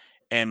boots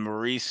and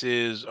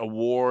Maurice's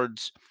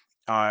awards,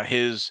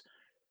 his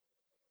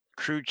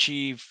crew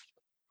chief,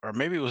 or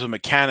maybe it was a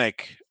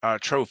mechanic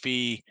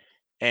trophy,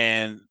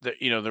 and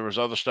there was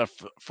other stuff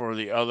for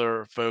the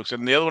other folks.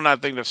 And the other one I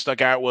think that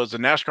stuck out was the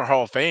NASCAR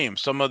Hall of Fame.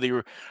 Some of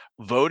the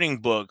voting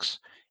books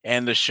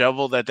and the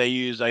shovel that they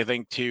used, I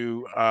think,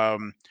 to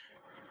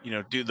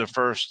do the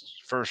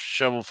first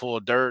shovel full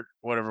of dirt,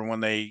 whatever, when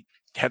they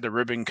had the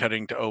ribbon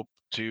cutting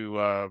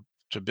to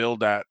build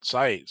that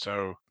site.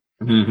 So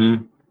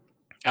Mm-hmm.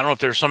 I don't know if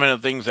there's some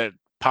of the things that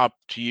pop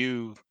to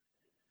you.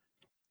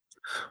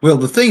 Well,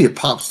 the thing that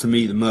pops to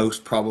me the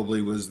most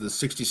probably was the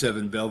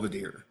 67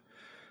 Belvedere.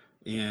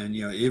 And,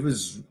 it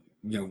was,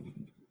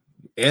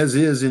 as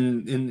is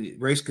in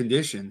race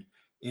condition.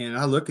 And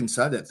I look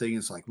inside that thing, and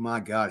it's like, my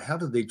God, how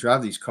did they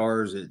drive these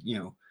cars at,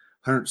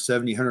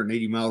 170,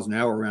 180 miles an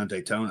hour around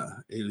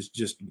Daytona? It was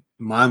just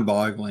mind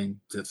boggling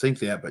to think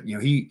that. But,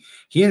 he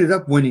ended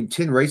up winning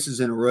 10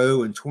 races in a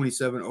row and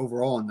 27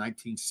 overall in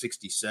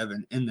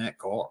 1967 in that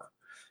car.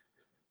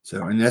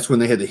 So, and that's when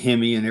they had the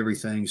Hemi and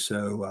everything.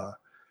 So,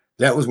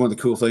 that was one of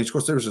the cool things. Of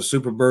course, there was a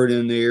Superbird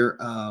in there.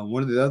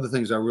 One of the other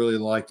things I really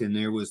liked in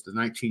there was the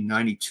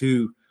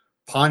 1992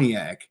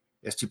 Pontiac,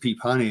 STP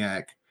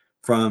Pontiac,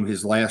 from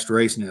his last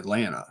race in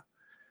Atlanta.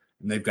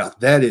 And they've got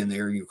that in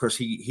there. And of course,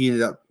 he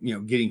ended up,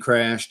 getting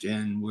crashed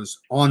and was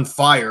on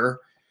fire.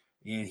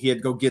 And he had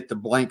to go get the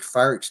blank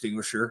fire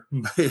extinguisher.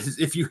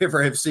 If you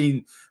ever have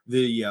seen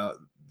the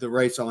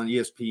race on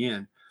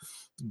ESPN,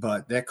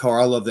 but that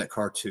car, I love that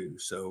car too.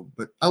 So,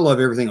 but I love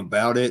everything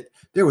about it.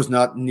 There was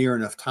not near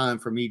enough time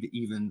for me to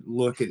even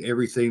look at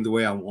everything the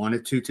way I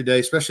wanted to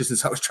today, especially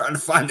since I was trying to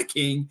find the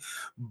King.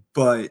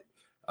 But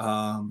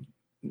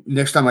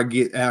next time I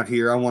get out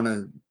here, I want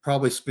to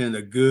probably spend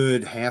a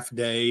good half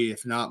day,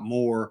 if not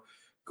more,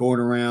 going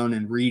around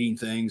and reading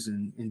things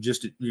and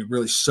just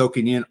really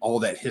soaking in all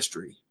that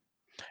history.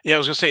 Yeah, I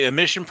was gonna say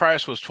admission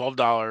price was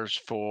 $12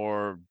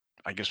 for,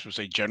 I guess we'll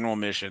say, general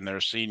admission.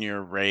 There's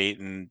senior rate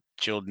and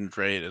children's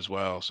rate as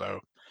well. So,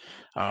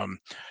 um,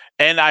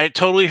 and I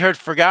totally had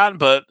forgotten,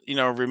 but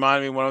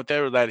remind me when I went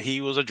there that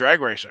he was a drag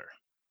racer.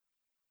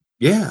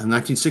 Yeah, in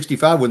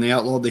 1965, when they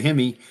outlawed the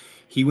Hemi,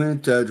 he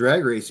went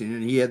drag racing,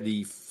 and he had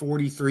the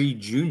 43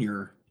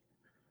 Junior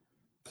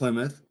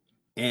Plymouth.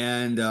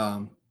 And,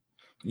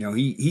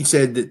 he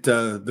said that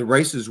the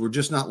races were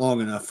just not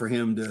long enough for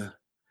him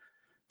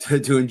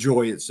to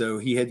enjoy it. So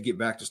he had to get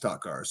back to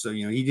stock cars. So,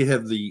 he did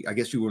have I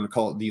guess you want to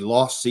call it the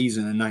lost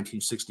season in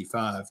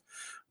 1965.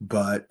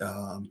 But,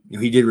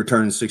 he did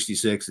return in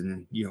 66.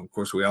 And, of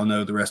course, we all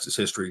know the rest is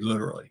history,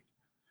 literally.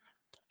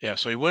 Yeah,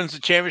 so he wins the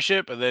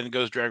championship and then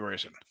goes drag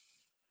racing.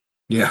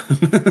 Yeah,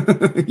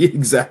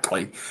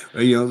 exactly.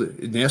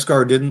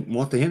 NASCAR didn't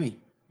want the Hemi.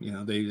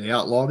 They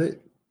outlawed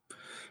it.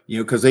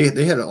 Because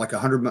they had like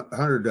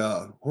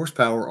 100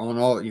 horsepower on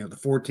all the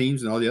Ford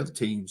teams and all the other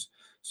teams.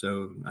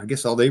 So I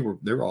guess they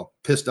were all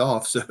pissed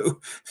off. So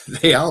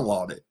they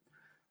outlawed it.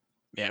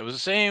 Yeah, it was the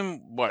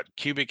same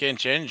cubic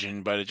inch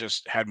engine, but it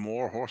just had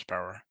more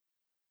horsepower.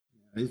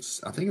 I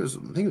think it was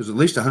at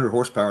least 100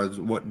 horsepower is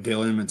what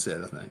Dale Inman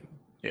said. I think.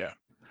 Yeah.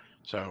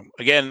 So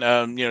again,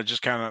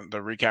 just kind of the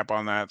recap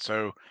on that.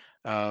 So,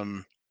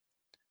 um,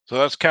 so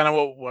that's kind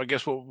of what I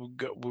guess what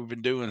we've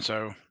been doing.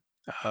 So,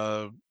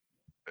 uh,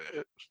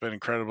 it's been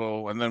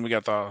incredible. And then we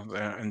got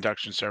the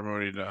induction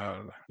ceremony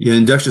Yeah,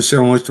 induction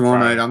ceremony tomorrow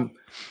night. Friday.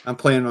 I'm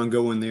planning on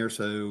going there.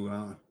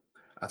 So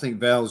I think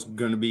Val's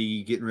going to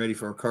be getting ready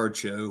for a card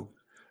show.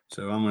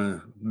 So I'm going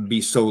to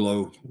be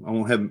solo. I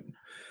won't have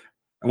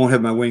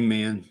my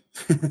wingman.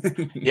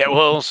 Yeah,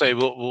 well, we'll say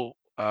we'll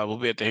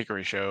be at the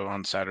Hickory show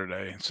on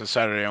Saturday. It's a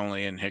Saturday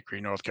only in Hickory,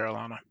 North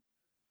Carolina.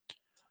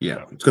 Yeah,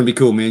 So, it's going to be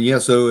cool, man. Yeah,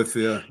 so if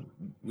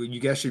you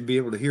guys should be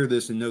able to hear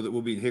this and know that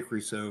we'll be in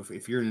Hickory. So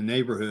if you're in the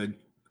neighborhood,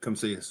 come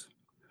see us.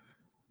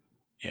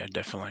 yeah,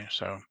 definitely.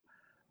 So,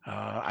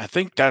 I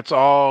think that's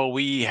all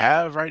we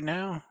have right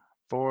now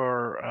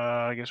for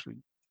I guess we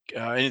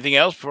anything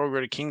else before we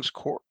go to King's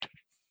Court.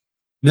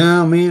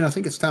 No, man, I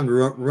think it's time to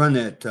run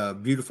that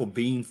beautiful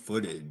bean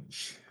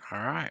footage. All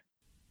right.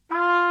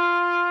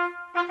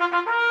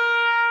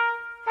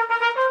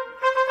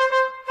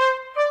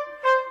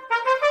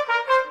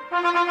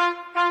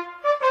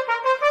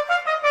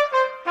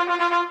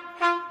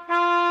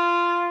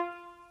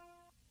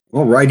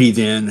 All righty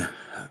then.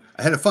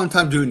 I had a fun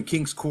time doing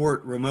King's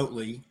Court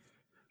remotely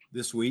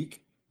this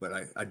week, but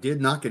I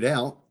did knock it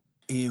out.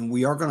 And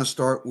we are going to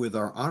start with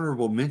our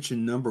honorable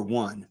mention number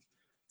 1.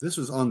 This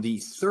was on the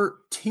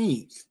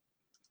 13th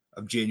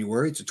of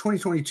January. It's a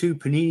 2022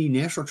 Panini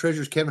National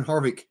Treasures Kevin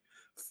Harvick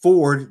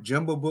Ford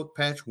Jumbo Book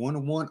Patch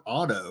 101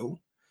 Auto.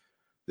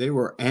 They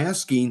were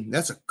asking,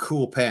 that's a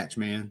cool patch,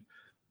 man.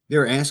 They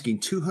were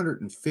asking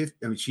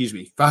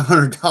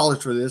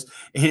 $500 for this,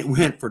 and it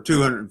went for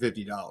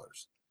 $250.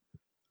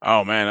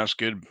 Oh man, that's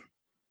good.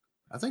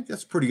 I think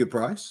that's a pretty good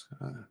price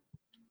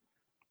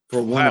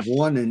for one of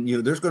one. And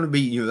there's going to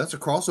be that's a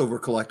crossover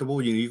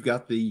collectible. You've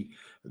got the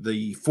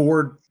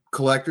Ford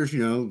collectors,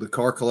 the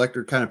car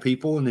collector kind of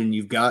people, and then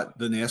you've got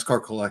the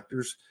NASCAR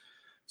collectors.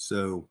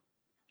 So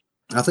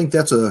I think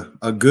that's a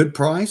good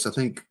price. I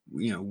think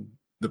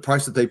the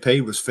price that they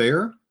paid was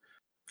fair.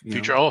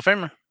 Future Hall of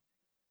Famer.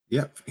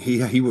 Yep,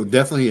 he will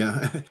definitely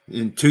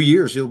in 2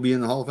 years he'll be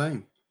in the Hall of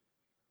Fame.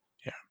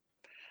 Yeah.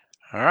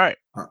 All right.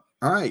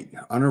 All right.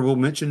 Honorable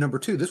mention number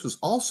 2. This was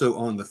also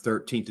on the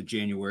 13th of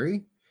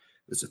January.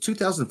 It's a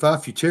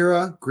 2005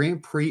 Futera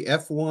Grand Prix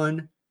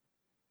F1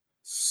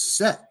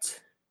 set.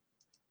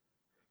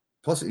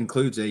 Plus, it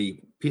includes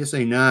a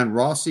PSA 9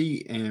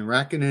 Rossi and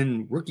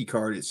Raikkonen rookie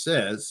card, it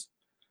says.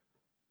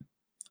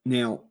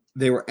 Now,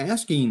 they were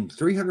asking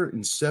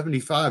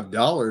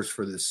 $375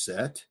 for this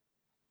set.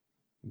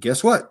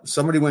 Guess what?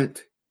 Somebody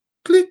went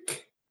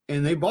click,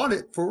 and they bought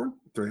it for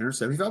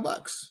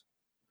 $375,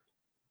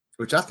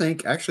 which I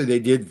think actually they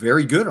did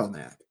very good on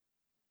that.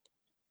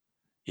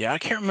 Yeah, I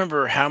can't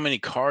remember how many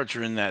cards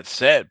are in that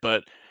set,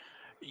 but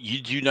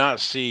you do not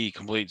see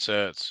complete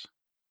sets.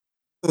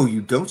 Oh,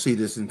 you don't see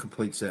this in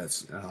complete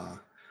sets.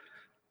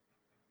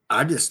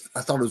 I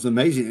thought it was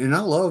amazing, and I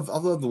love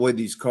the way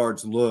these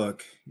cards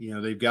look. You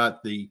know, they've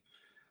got the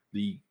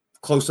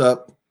close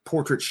up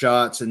portrait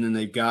shots, and then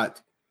they've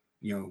got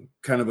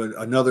kind of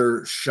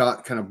another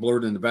shot kind of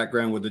blurred in the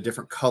background with a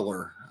different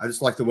color. I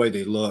just like the way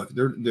they look.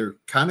 They're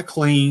kind of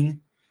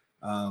clean.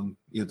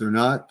 They're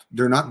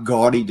not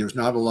gaudy. There's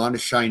not a lot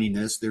of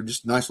shininess. They're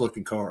just nice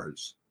looking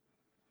cards.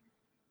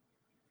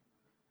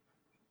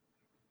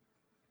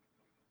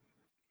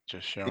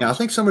 Just showing Yeah, I us.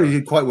 think somebody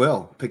did quite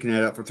well picking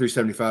that up for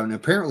 375, and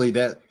apparently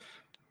that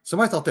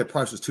somebody thought that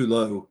price was too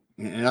low,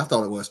 and I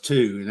thought it was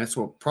too, and that's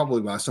what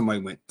probably why somebody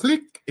went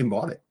click and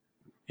bought it.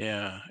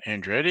 Yeah,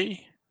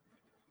 Andretti.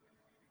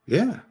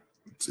 Yeah,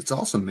 it's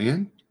awesome,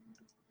 man.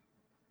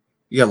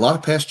 You got a lot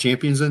of past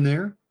champions in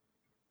there.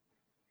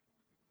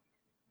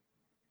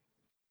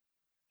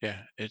 Yeah,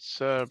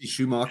 it's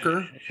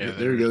Schumacher. yeah,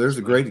 There you go. There's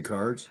the graded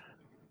cards.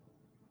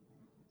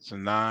 it's a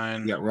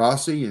 9 You got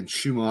Rossi and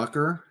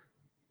Schumacher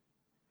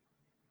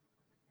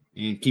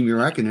and Kimi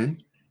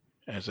Räikkönen.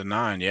 as a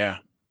 9. Yeah,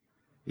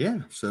 Yeah.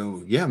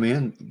 So yeah,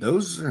 man,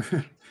 those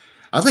are.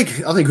 I think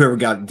whoever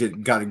got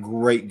a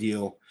great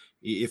deal.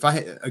 If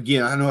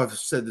again, I know I've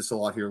said this a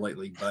lot here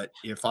lately, but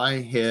if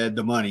I had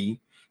the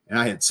money and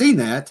I had seen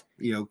that,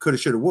 coulda,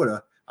 shoulda,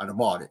 woulda, I'd have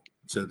bought it.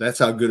 So that's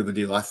how good of a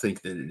deal I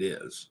think that it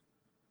is.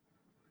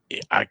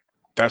 I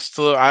that's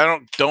the I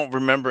don't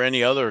remember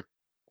any other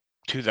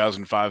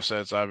 2005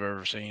 sets I've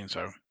ever seen.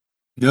 So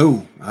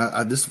No,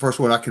 this is the first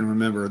one I can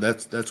remember.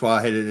 That's why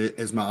I had it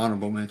as my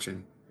honorable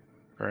mention.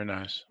 very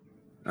nice.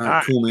 All All right,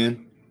 right, cool,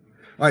 man.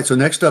 All right, so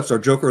next up's our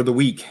Joker of the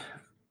Week.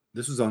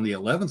 This was on the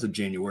 11th of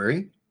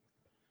January.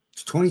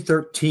 It's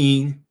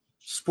 2013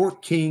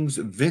 Sport Kings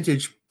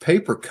Vintage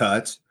Paper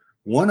Cuts,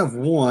 one of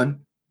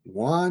one,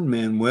 Juan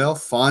Manuel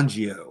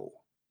Fangio.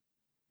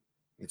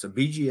 It's a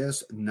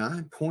BGS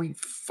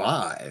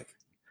 9.5.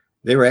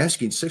 They were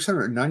asking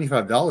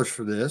 $695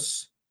 for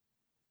this,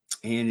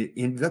 and it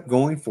ended up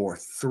going for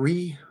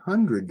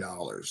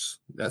 $300.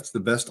 That's the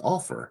best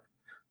offer.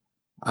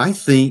 I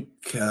think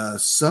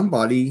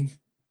somebody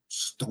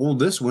stole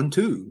this one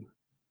too,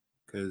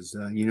 because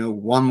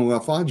Juan Manuel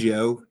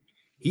Fangio,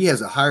 he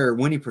has a higher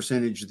winning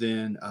percentage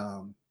than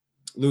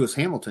Lewis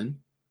Hamilton.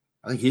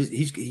 I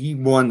think he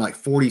won like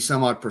 40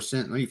 some odd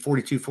percent, maybe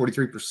 42,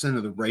 43%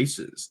 of the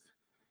races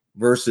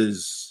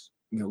versus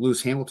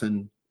Lewis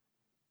Hamilton.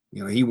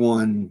 He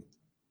won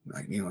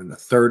like in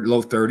the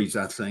low 30s,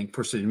 I think,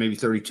 percent, maybe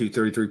 32,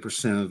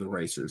 33% of the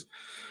races.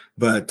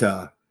 But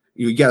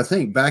you got to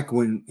think back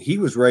when he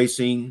was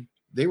racing,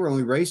 they were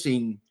only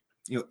racing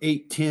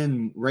 8,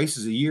 10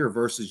 races a year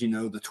versus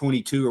the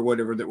 22 or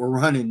whatever that we're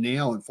running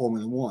now in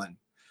Formula One.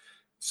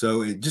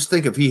 So just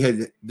think if he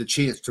had the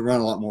chance to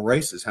run a lot more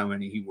races, how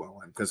many he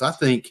won. Because I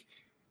think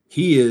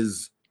he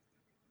is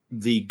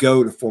the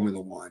GOAT of Formula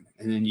One.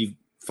 And then you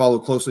follow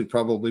closely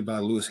probably by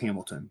Lewis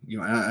Hamilton.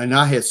 And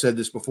I had said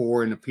this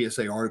before in a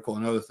PSA article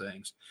and other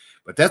things,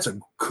 but that's a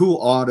cool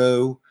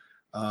auto.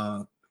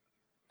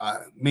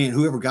 Man,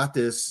 whoever got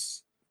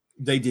this,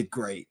 they did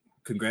great.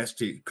 Congrats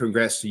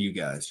to you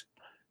guys.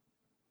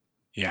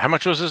 yeah. How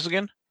much was this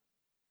again?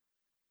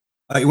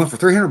 It went for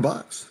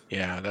 $300.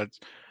 Yeah,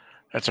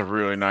 that's a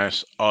really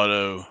nice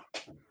auto.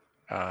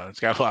 It's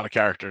got a lot of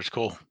characters.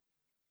 Cool.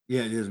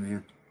 Yeah, it is,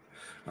 man.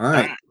 All All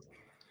right. right.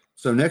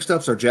 So next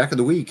up's our Jack of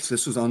the Week.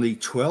 This was on the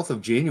 12th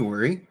of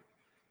January,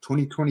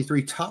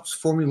 2023 Topps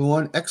Formula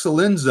One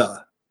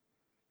Excellenza.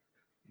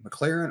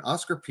 McLaren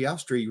Oscar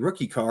Piastri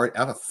rookie card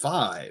out of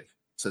 5. It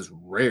says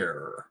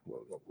rare.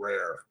 Well,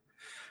 rare.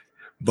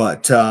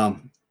 But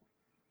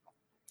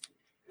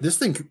this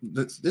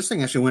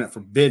thing actually went up for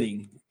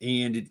bidding,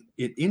 and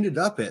it ended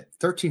up at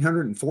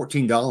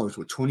 $1,314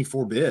 with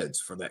 24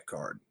 bids for that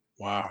card.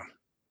 Wow.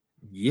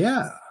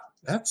 Yeah,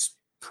 that's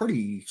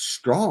pretty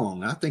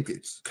strong. I think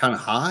it's kind of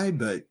high,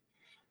 but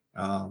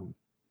it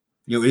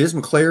is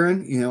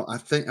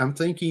McLaren. I'm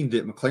thinking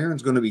that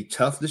McLaren's going to be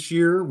tough this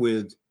year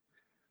with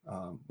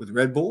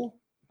Red Bull.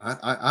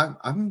 I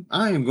am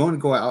going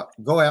to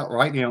go out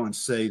right now and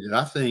say that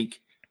I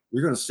think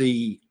you're going to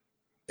see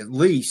at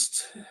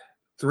least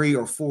 3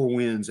 or 4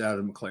 wins out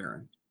of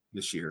McLaren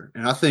this year,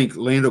 and I think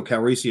Lando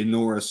Calrissian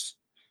Norris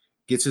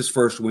gets his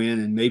first win,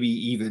 and maybe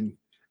even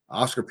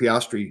Oscar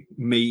Piastri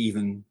may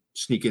even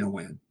sneak in a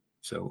win.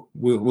 So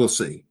we'll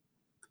see.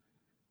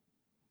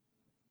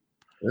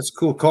 That's a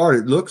cool card.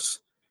 It looks,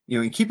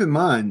 and keep in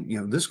mind,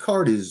 this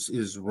card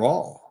is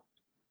raw.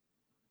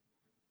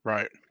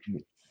 Right.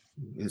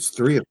 It's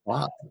 3 of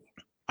 5.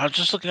 I was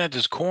just looking at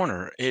this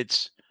corner.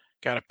 It's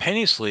got a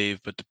penny sleeve,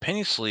 but the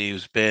penny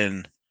sleeve's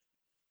been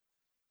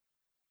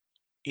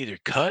either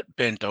cut,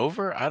 bent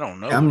over. I don't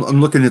know. I'm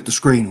looking at the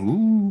screen.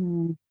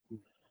 Ooh.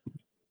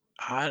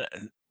 I,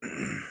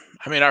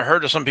 I mean, I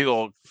heard of some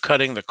people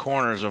cutting the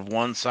corners of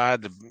one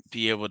side to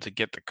be able to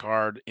get the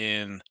card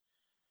in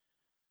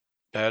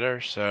better.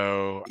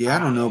 So, Yeah, I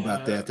don't know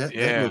about that. That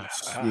yeah,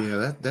 looks,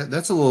 yeah,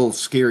 that's a little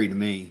scary to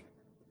me.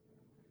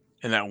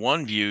 in that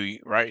one view,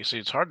 right? See,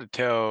 it's hard to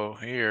tell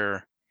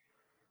here.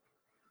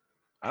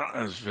 I don't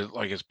know if it,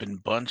 like it's been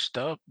bunched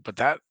up, but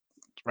that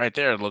right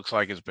there it looks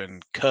like it's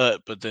been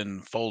cut, but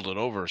then folded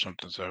over or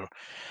something. So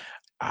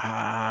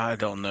I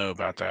don't know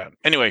about that.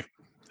 Anyway,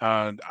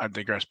 I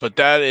digress. But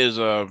that is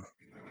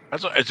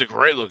it's a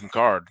great looking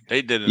card.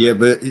 They did a Yeah,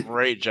 but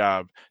great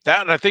job.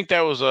 That I think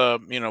that was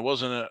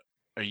wasn't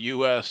a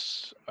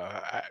U.S.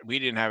 We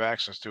didn't have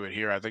access to it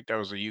here. I think that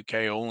was a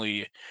UK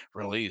only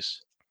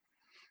release.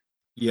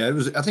 yeah, it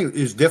was. I think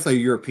it was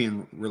definitely a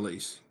European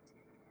release.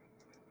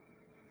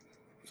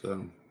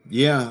 So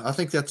yeah, I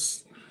think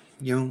that's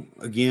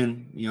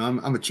again, I'm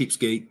a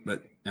cheapskate,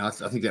 but I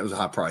think that was a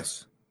high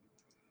price.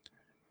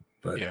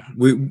 But Yeah,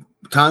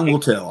 time will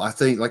tell. I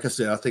think, like I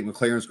said, I think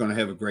McLaren's going to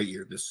have a great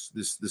year this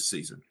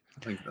season.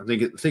 I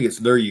think it's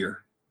their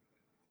year.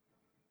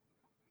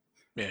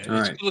 yeah, All it's a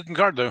right, good looking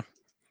card though.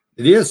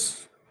 it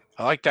is.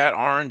 I like that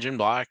orange and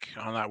black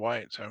on that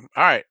white. So all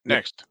right, Yep.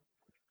 next.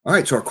 All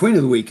right, so our Queen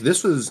of the Week.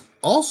 This was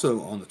also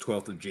on the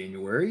 12th of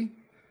January,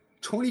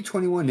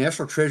 2021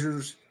 National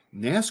Treasures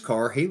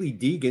NASCAR Haley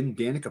Deegan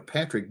Danica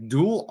Patrick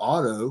dual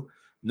auto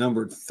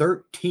numbered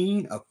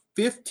 13 of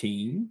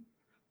 15,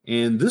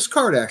 and this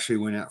card actually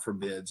went out for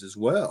bids as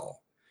well.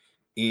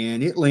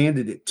 And it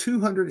landed at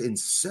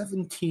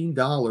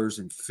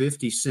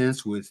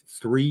 $217.50 with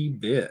 3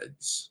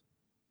 bids.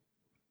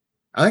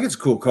 I think it's a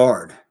cool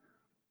card.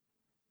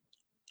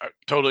 I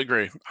totally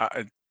agree.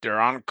 They're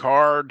on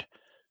card.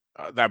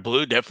 That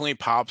blue definitely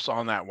pops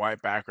on that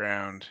white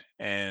background,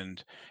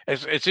 and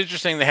it's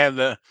interesting they have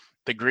the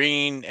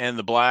green and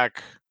the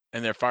black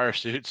in their fire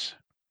suits.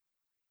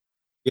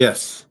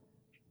 Yes.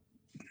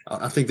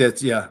 I think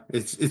that's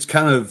it's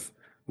kind of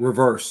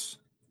reverse.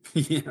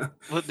 yeah.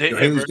 Well, they,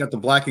 Haley's got the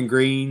black and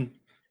green,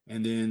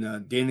 and then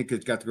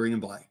Danica's got the green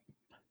and black.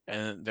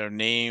 and their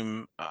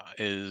name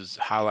is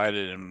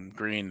highlighted in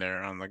green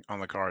there on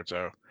the card.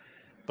 So,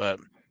 but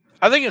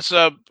I think it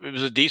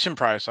was a decent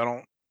price. I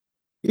don't.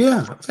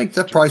 Yeah, I think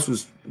that price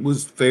was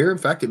fair. In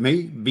fact, it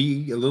may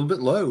be a little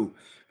bit low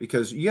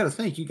because you got to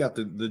think you got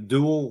the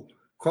dual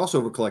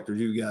crossover collectors.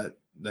 You got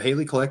the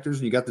Haley collectors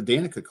and you got the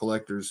Danica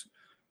collectors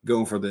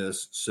going for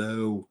this.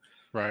 So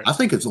Right. I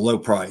think it's a low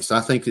price.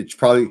 I think it's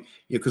probably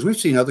because we've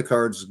seen other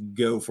cards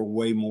go for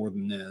way more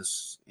than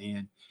this,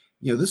 and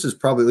this is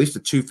probably at least a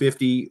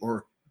 $250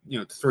 or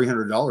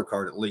 $300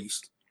 card at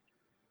least.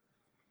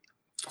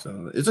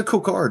 So it's a cool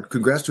card.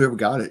 Congrats to whoever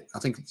got it. I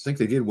think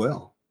they did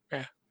well.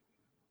 Yeah.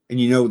 And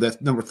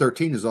that number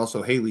 13 is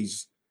also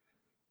Haley's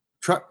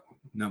truck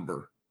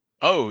number.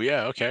 Oh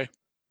yeah. Okay.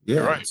 You're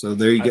Yeah. right. So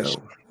there you I just,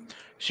 go.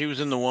 she was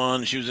in the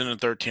one. She was in the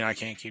 13. I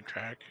can't keep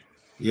track.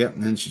 Yep.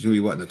 And then she's gonna be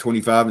what in the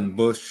 25 in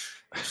Bush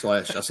 /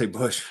 I say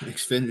Bush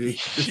Xfinity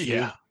this Yeah.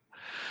 year.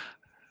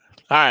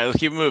 All right. Let's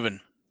keep moving.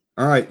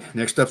 All right.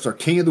 Next up's our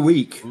King of the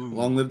Week. Ooh.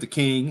 Long live the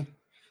King.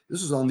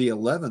 This is on the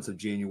 11th of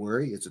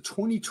January. It's a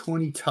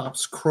 2020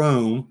 Topps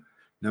Chrome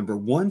number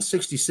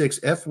 166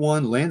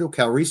 F1 Lando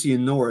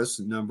Calrissian Norris,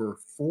 number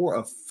 4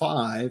 of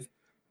 5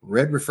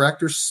 Red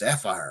Refractor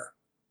Sapphire.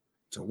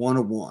 It's a 1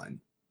 of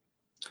 1.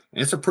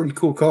 And it's a pretty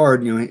cool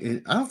card.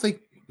 And I don't think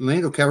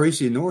Lando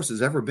Calrissian Norris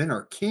has ever been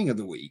our King of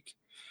the Week,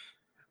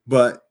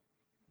 but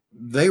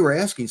they were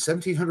asking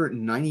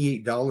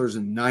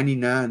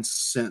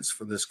 $1,798.99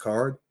 for this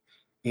card,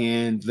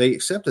 and they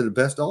accepted a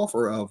best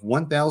offer of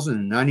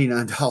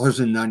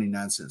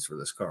 $1,099.99 for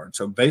this card.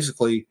 So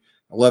basically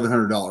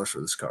 $1,100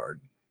 for this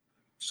card.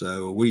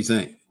 So what do you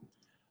think?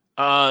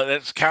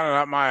 That's kind of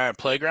not my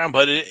playground,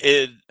 but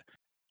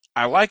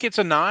I like it's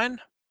a 9,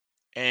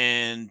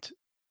 and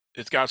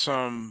it's got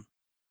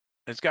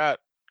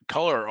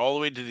color all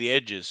the way to the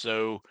edges,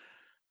 so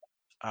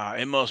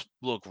it must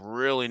look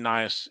really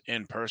nice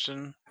in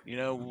person,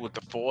 with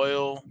the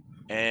foil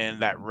and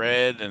that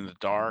red and the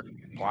dark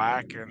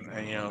black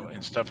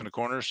and stuff in the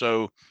corner.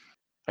 So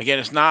again,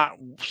 it's not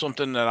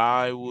something that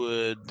I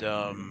would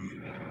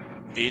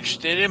be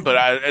interested in,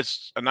 but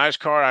it's a nice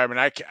card. I mean,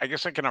 I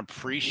guess I can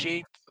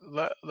appreciate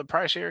the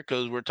price here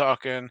because we're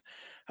talking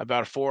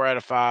about a 4 out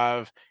of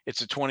 5.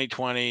 It's a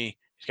 2020.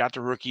 He's got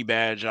the rookie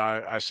badge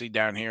I see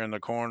down here in the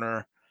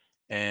corner,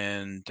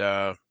 and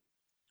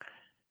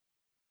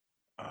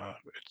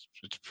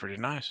it's pretty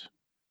nice.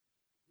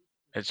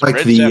 It's a Like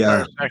red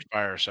the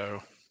sapphire,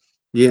 so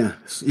yeah,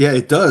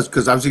 it does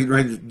because I was getting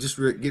ready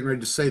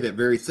to say that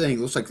very thing. It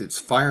looks like it's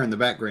fire in the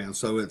background,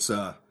 so it's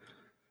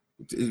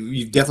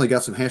you've definitely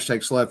got some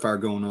hashtag slab fire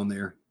going on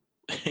there.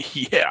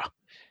 yeah.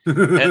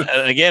 And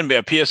again,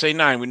 a PSA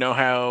 9. We know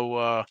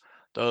how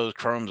those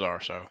chromes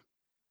are. So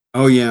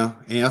Oh yeah,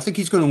 and I think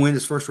he's going to win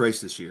his first race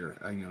this year.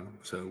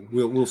 So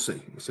we'll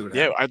see. We'll see what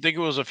yeah, happens. I think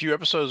it was a few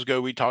episodes ago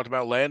we talked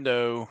about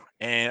Lando,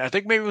 and I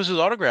think maybe it was his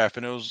autograph,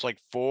 and it was like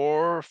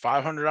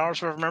 $400-500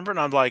 if I remember. And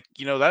I'm like,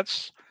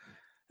 it's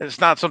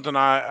not something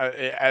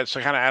it's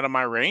kind of out of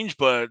my range,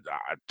 but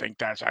I think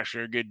that's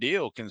actually a good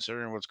deal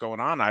considering what's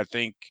going on. I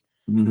think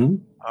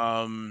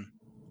Mm-hmm.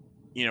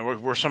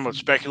 we're somewhat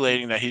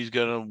speculating that he's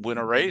going to win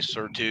a race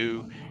or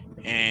two,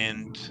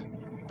 and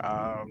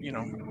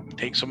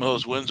take some of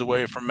those wins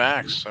away from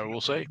Max. So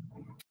we'll see.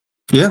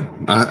 Yeah,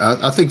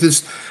 I think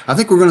this. I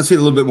think we're going to see a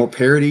little bit more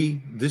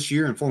parity this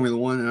year in Formula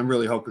One, and I'm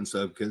really hoping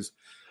so because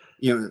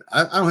I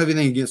don't have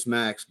anything against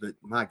Max, but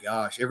my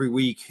gosh, every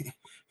week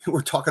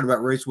we're talking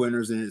about race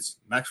winners, and it's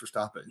Max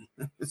Verstappen.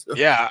 So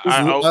Yeah,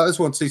 I just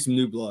want to see some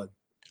new blood.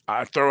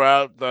 I throw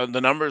out the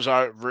numbers.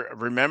 I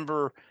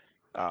remember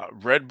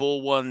Red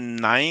Bull won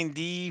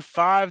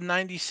 95,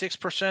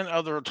 96%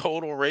 of their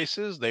total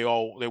races. They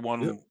Yep,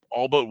 won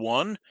all but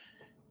one,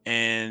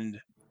 and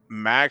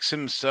Max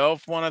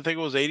himself won. I think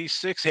it was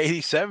 86,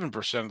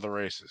 87% of the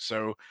races.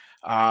 So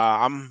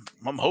I'm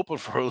hoping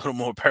for a little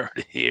more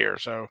parity here.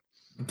 So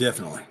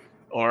definitely.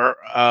 or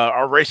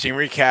our racing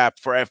recap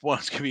for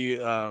F1's gonna be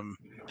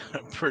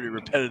pretty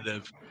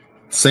repetitive.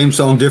 Same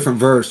song, different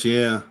verse.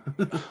 Yeah.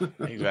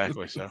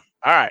 Exactly. So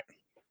all right.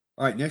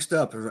 All right, next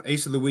up is our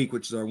Ace of the Week,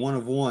 which is our one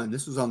of one.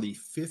 This was on the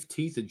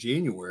 15th of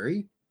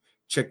January.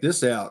 Check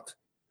this out.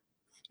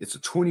 It's a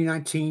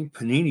 2019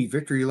 Panini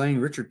Victory Lane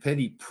Richard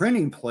Petty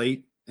printing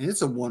plate, and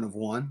it's a one of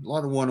one. A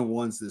lot of one of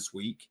ones this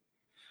week.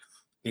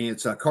 And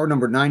it's card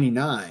number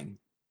 99.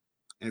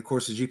 And of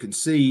course, as you can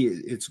see,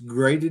 it's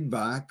graded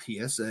by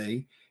PSA.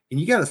 And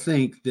you got to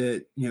think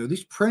that,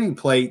 these printing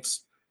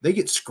plates, they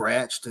get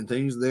scratched and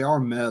things. They are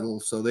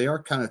metal, so they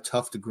are kind of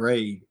tough to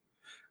grade.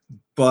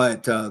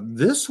 But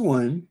this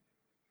one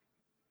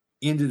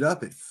ended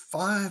up at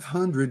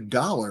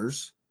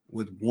 $500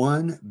 with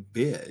one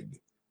bid.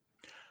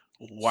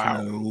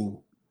 Wow.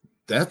 So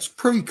that's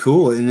pretty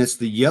cool. And it's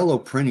the yellow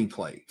printing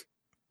plate.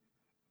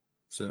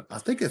 So I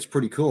think that's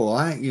pretty cool.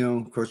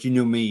 Of course,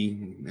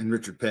 me and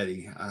Richard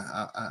Petty.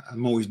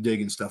 I'm always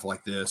digging stuff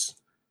like this.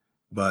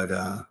 But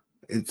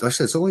it's like I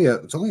said, it's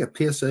only a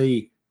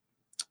PSA.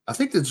 I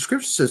think the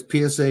description says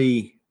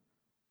PSA.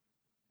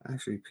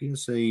 Actually,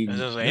 PSA. It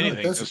doesn't say No, it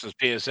anything. doesn't. This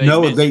is PSA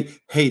No, mint. they've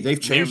Near,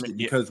 changed it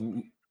yeah,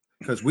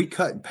 because we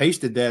cut and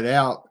pasted that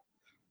out,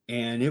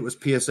 and it was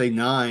PSA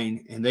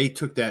 9, and they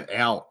took that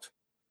out,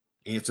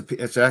 and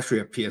it's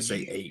actually a PSA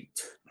you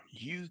 8.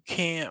 you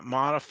can't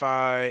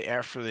modify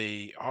after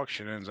the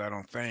auction ends. I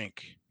don't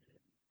think.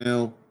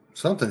 Well,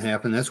 something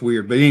happened. That's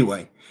weird, but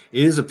anyway,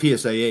 it is a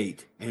PSA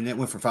 8, and that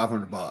went for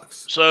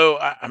 $500. So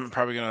I'm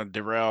probably going to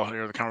derail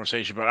here the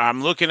conversation, but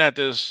I'm looking at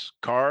this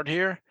card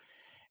here,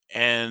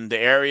 and the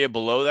area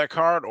below that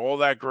card, all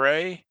that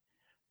gray,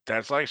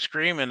 that's like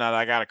screaming that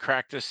I got to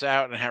crack this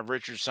out and have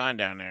Richard sign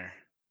down there.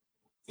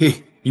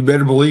 You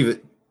better believe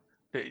it.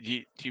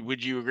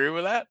 Would you agree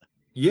with that?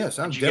 Yes,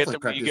 I'll Would you get definitely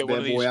would crack you this get one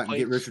bad of boy these out and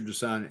get plates? Richard to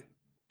sign it.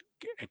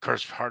 Of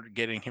course, hard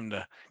getting him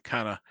to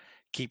kind of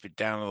keep it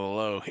down to the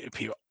low. It'd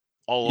be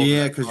all over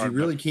Yeah, that because you card, but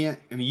really can't.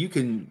 I mean, you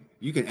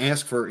can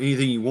ask for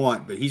anything you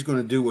want, but he's going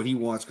to do what he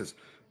wants because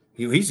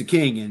he's the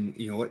king, and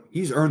you know what?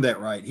 He's earned that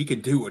right. He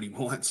can do what he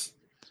wants.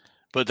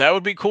 that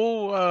would be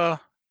cool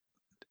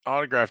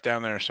autograph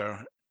down there. So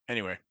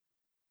anyway,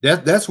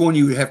 That's one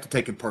you would have to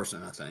take in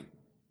person, I think,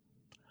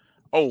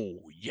 oh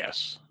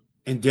yes,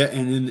 and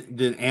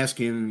then ask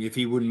him if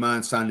he wouldn't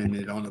mind signing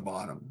it on the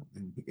bottom,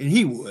 and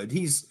he would.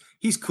 He's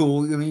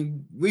cool. I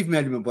mean, we've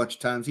met him a bunch of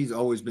times. He's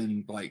always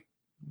been like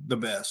the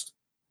best.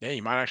 yeah,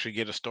 you might actually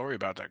get a story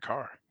about that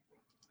car.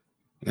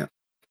 Yeah.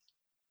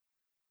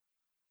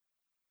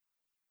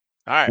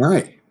 All right. All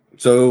right.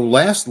 So,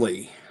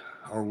 lastly,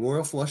 our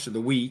Royal Flush of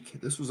the Week.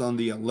 This was on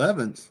the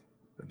 11th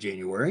of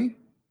January.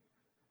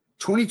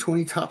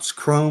 2020 Topps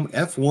Chrome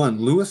F1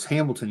 Lewis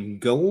Hamilton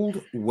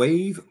Gold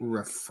Wave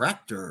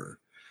Refractor.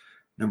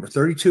 Number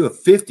 32 of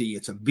 50.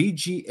 It's a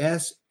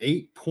BGS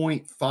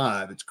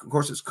 8.5. Of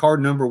course, it's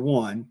card number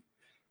 1.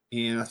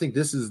 And I think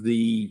this is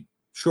the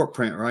short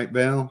print, right,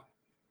 Bell?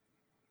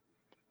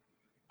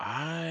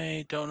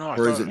 I don't know. I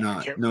Or is thought it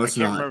not? No, I it's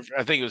can't not. remember.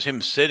 I think it was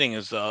him sitting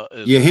as Yeah,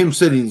 the him short print.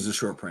 sitting is the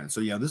short print. So,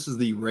 yeah, this is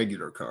the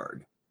regular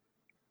card.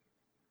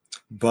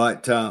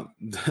 But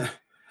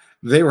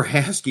they were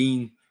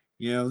asking,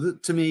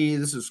 to me,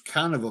 this is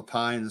kind of a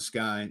pie in the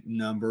sky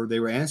number. They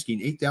were asking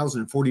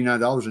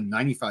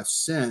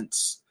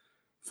 $8,049.95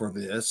 for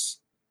this,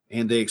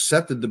 and they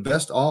accepted the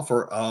best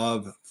offer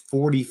of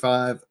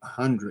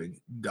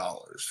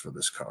 $4,500 for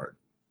this card.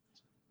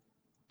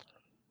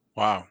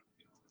 Wow.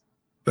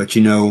 But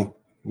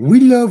we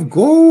love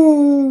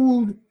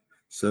gold.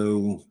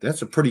 So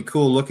that's a pretty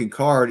cool looking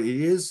card. It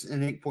is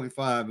an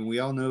 8.5, and we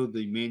all know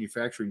the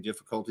manufacturing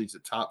difficulties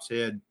that Topps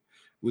had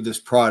with this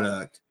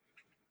product.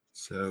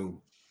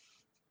 So,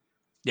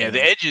 Yeah,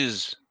 the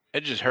edges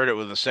hurt it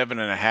with a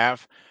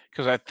 7.5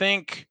 because I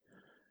think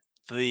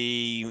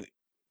the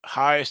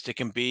highest it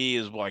can be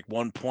is like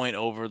 1 point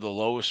over the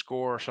lowest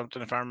score or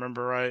something, if I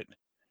remember right.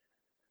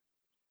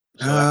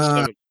 So that's uh,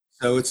 seven.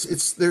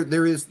 it's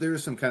there is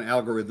some kind of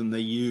algorithm they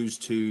use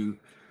to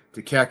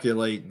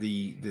calculate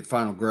the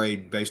final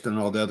grade based on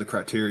all the other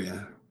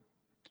criteria.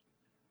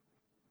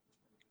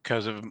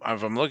 Because if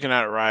I'm looking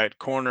at it right,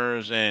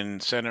 corners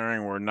and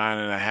centering were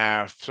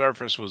 9.5,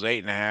 surface was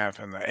 8.5,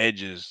 and the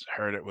edges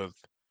hurt it with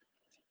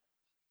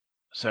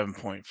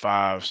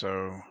 7.5.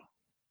 So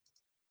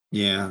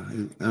Yeah, I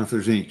don't know if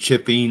there's any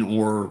chipping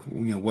or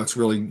what's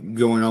really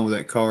going on with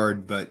that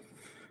card, but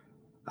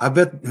I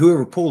bet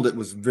whoever pulled it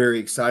was very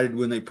excited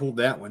when they pulled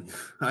that one.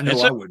 I know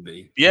It's I would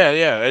be.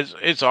 yeah.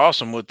 It's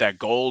awesome with that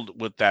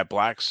gold with that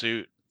black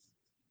suit.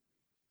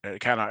 It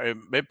kind of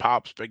it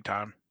pops big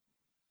time.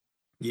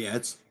 Yeah,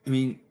 it's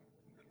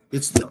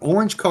the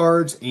orange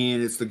cards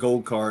and it's the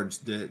gold cards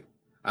that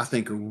I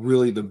think are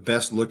really the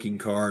best looking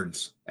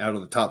cards out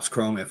of the Topps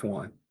Chrome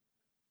F1.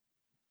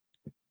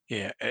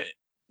 Yeah,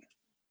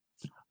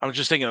 I was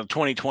just thinking of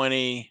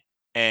 2020,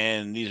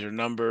 and these are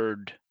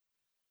numbered.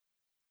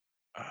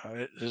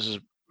 This is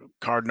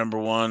card number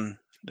 1.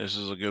 This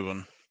is a good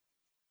one.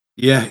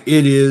 Yeah,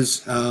 it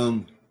is.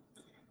 Of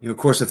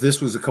course, if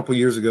this was a couple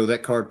years ago,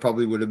 that card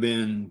probably would have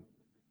been,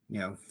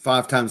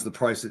 5 times the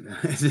price it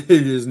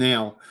is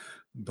now.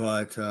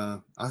 But I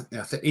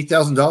think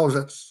 $8,000.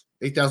 That's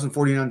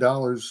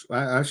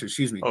 $8,049. Actually,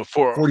 excuse me, Oh,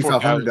 4,000.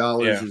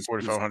 $4,500 Yeah, is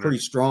 4,500. pretty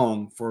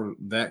strong for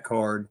that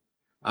card,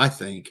 I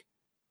think.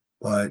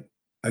 But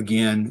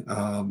again,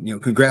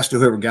 congrats to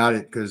whoever got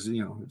it because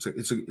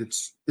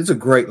it's a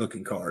great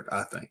looking card,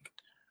 I think.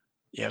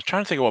 Yeah, I was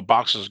trying to think of what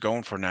boxes is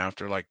going for now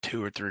after like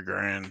 2 or 3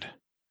 grand.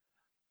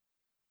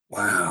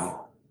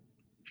 Wow.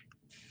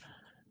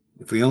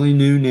 If we only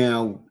knew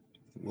now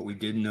what we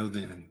didn't know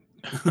then.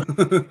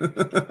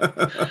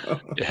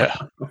 Yeah.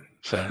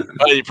 So,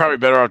 you're probably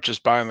better off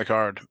just buying the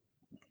card.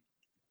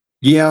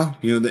 Yeah,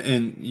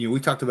 we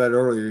talked about it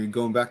earlier.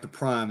 Going back to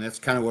Prime, that's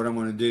kind of what I'm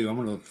going to do. I'm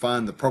going to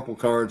find the purple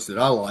cards that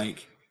I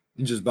like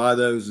and just buy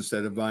those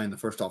instead of buying the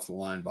first off the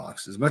line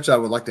box. As much as I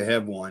would like to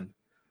have one,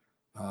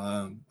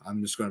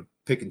 I'm just going to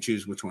pick and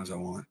choose which ones I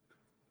want.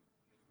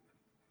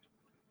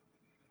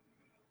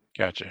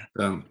 Gotcha.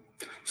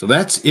 So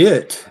that's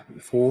it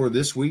for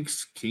this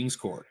week's King's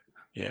Court.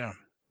 Yeah.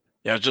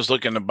 Yeah, I was just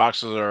looking. The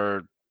boxes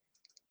are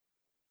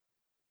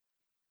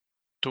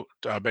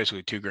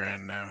basically 2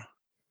 grand now.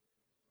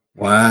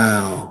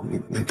 Wow,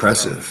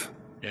 impressive.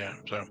 Yeah.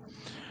 So,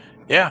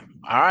 yeah.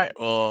 All right.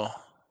 Well,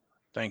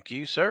 thank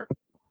you, sir.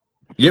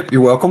 Yep,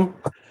 you're welcome.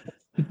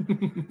 Keep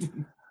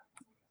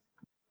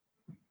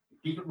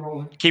it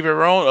rolling. Keep it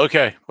rolling.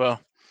 Okay. Well,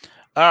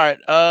 all right.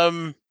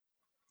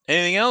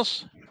 Anything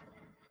else?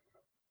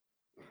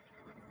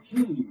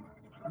 All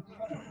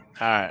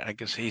right. I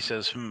guess he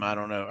says, I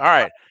don't know. All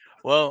right.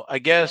 Well, I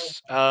guess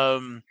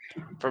for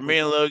me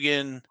and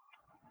Logan,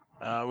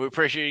 we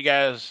appreciate you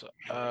guys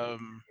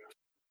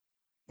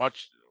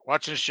watching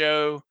the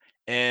show.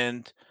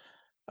 And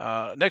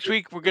next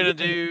week we're gonna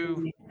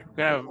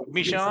have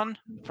Michon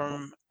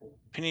from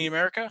Panini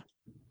America.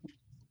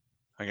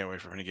 I can't wait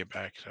for him to get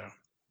back. So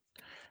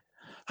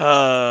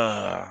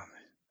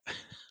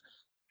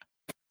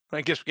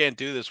I guess we can't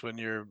do this when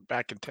you're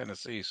back in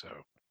Tennessee. So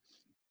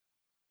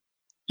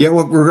yeah,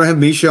 well, we're gonna have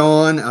Misha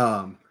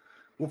on.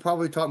 We'll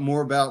probably talk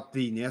more about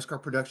the NASCAR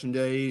production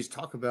days,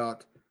 talk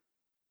about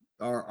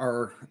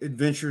our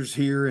adventures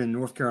here in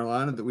North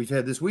Carolina that we've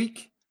had this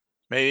week.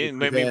 maybe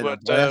what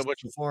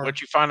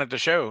you find at the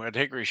show, at the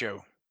Hickory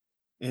show.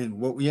 And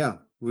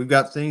we've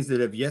got things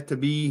that have yet to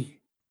be.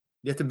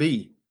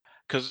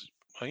 Because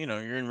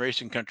you're in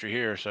racing country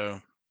here,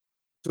 so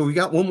we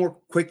got one more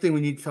quick thing we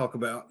need to talk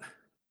about: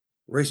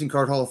 Racing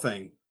Card Hall of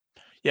Fame.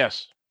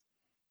 yes.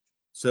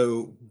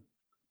 So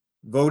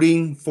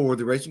voting for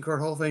the Racing Card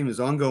Hall of Fame is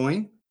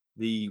ongoing.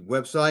 The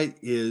website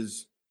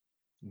is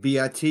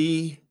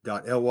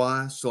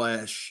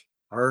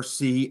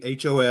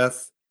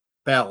bit.ly/RCHOF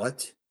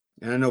ballot.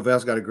 And I know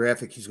Val's got a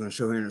graphic he's going to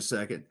show here in a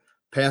second.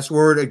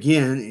 Password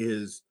again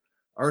is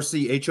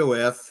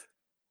RCHOF,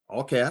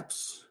 all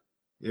caps.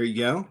 There you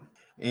go.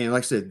 And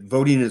like I said,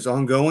 voting is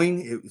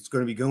ongoing. It's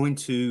going to be going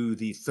to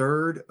the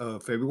 3rd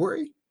of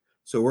February.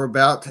 So we're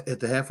about at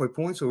the halfway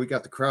point. So we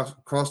got the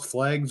crossed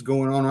flags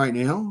going on right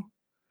now.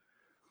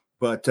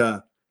 But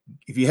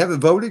if you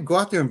haven't voted, go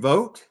out there and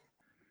vote.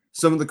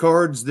 Some of the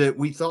cards that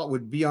we thought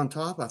would be on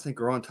top, I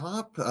think, are on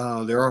top.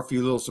 There are a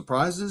few little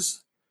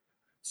surprises.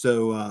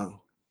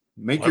 So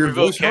make your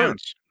voice heard.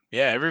 Counts.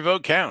 Yeah, every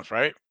vote counts,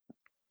 right?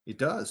 It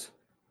does.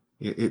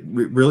 It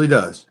really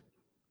does.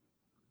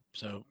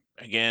 So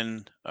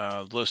again,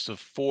 list of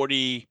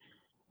 40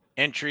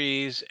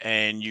 entries,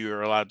 and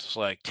you're allowed to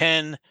select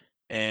 10.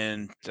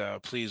 And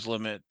please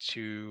limit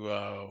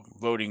to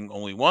voting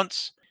only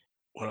once.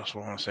 What else do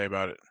I want to say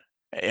about it?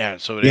 Yeah,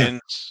 so it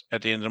ends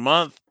at the end of the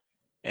month,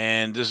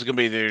 and this is going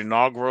to be the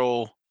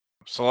inaugural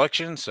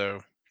selection.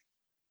 So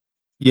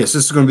yes,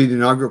 this is going to be the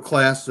inaugural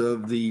class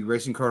of the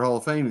Racing Card Hall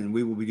of Fame, and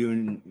we will be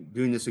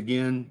doing this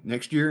again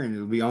next year, and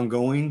it'll be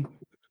ongoing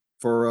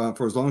for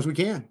as long as we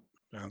can.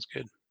 Sounds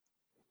good.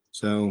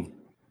 So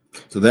I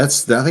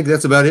think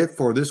that's about it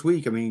for this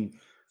week. I mean,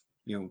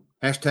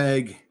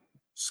 hashtag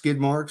skid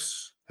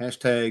marks,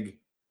 hashtag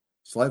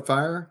slab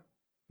fire,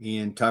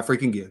 and Ty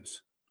freaking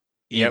Gibbs.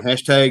 Yep. And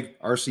hashtag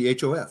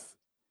RCHOF.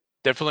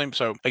 Definitely.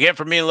 So again,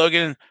 for me and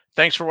Logan,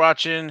 thanks for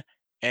watching,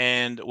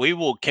 and we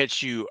will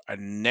catch you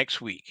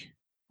next week.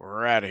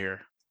 We're out of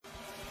here.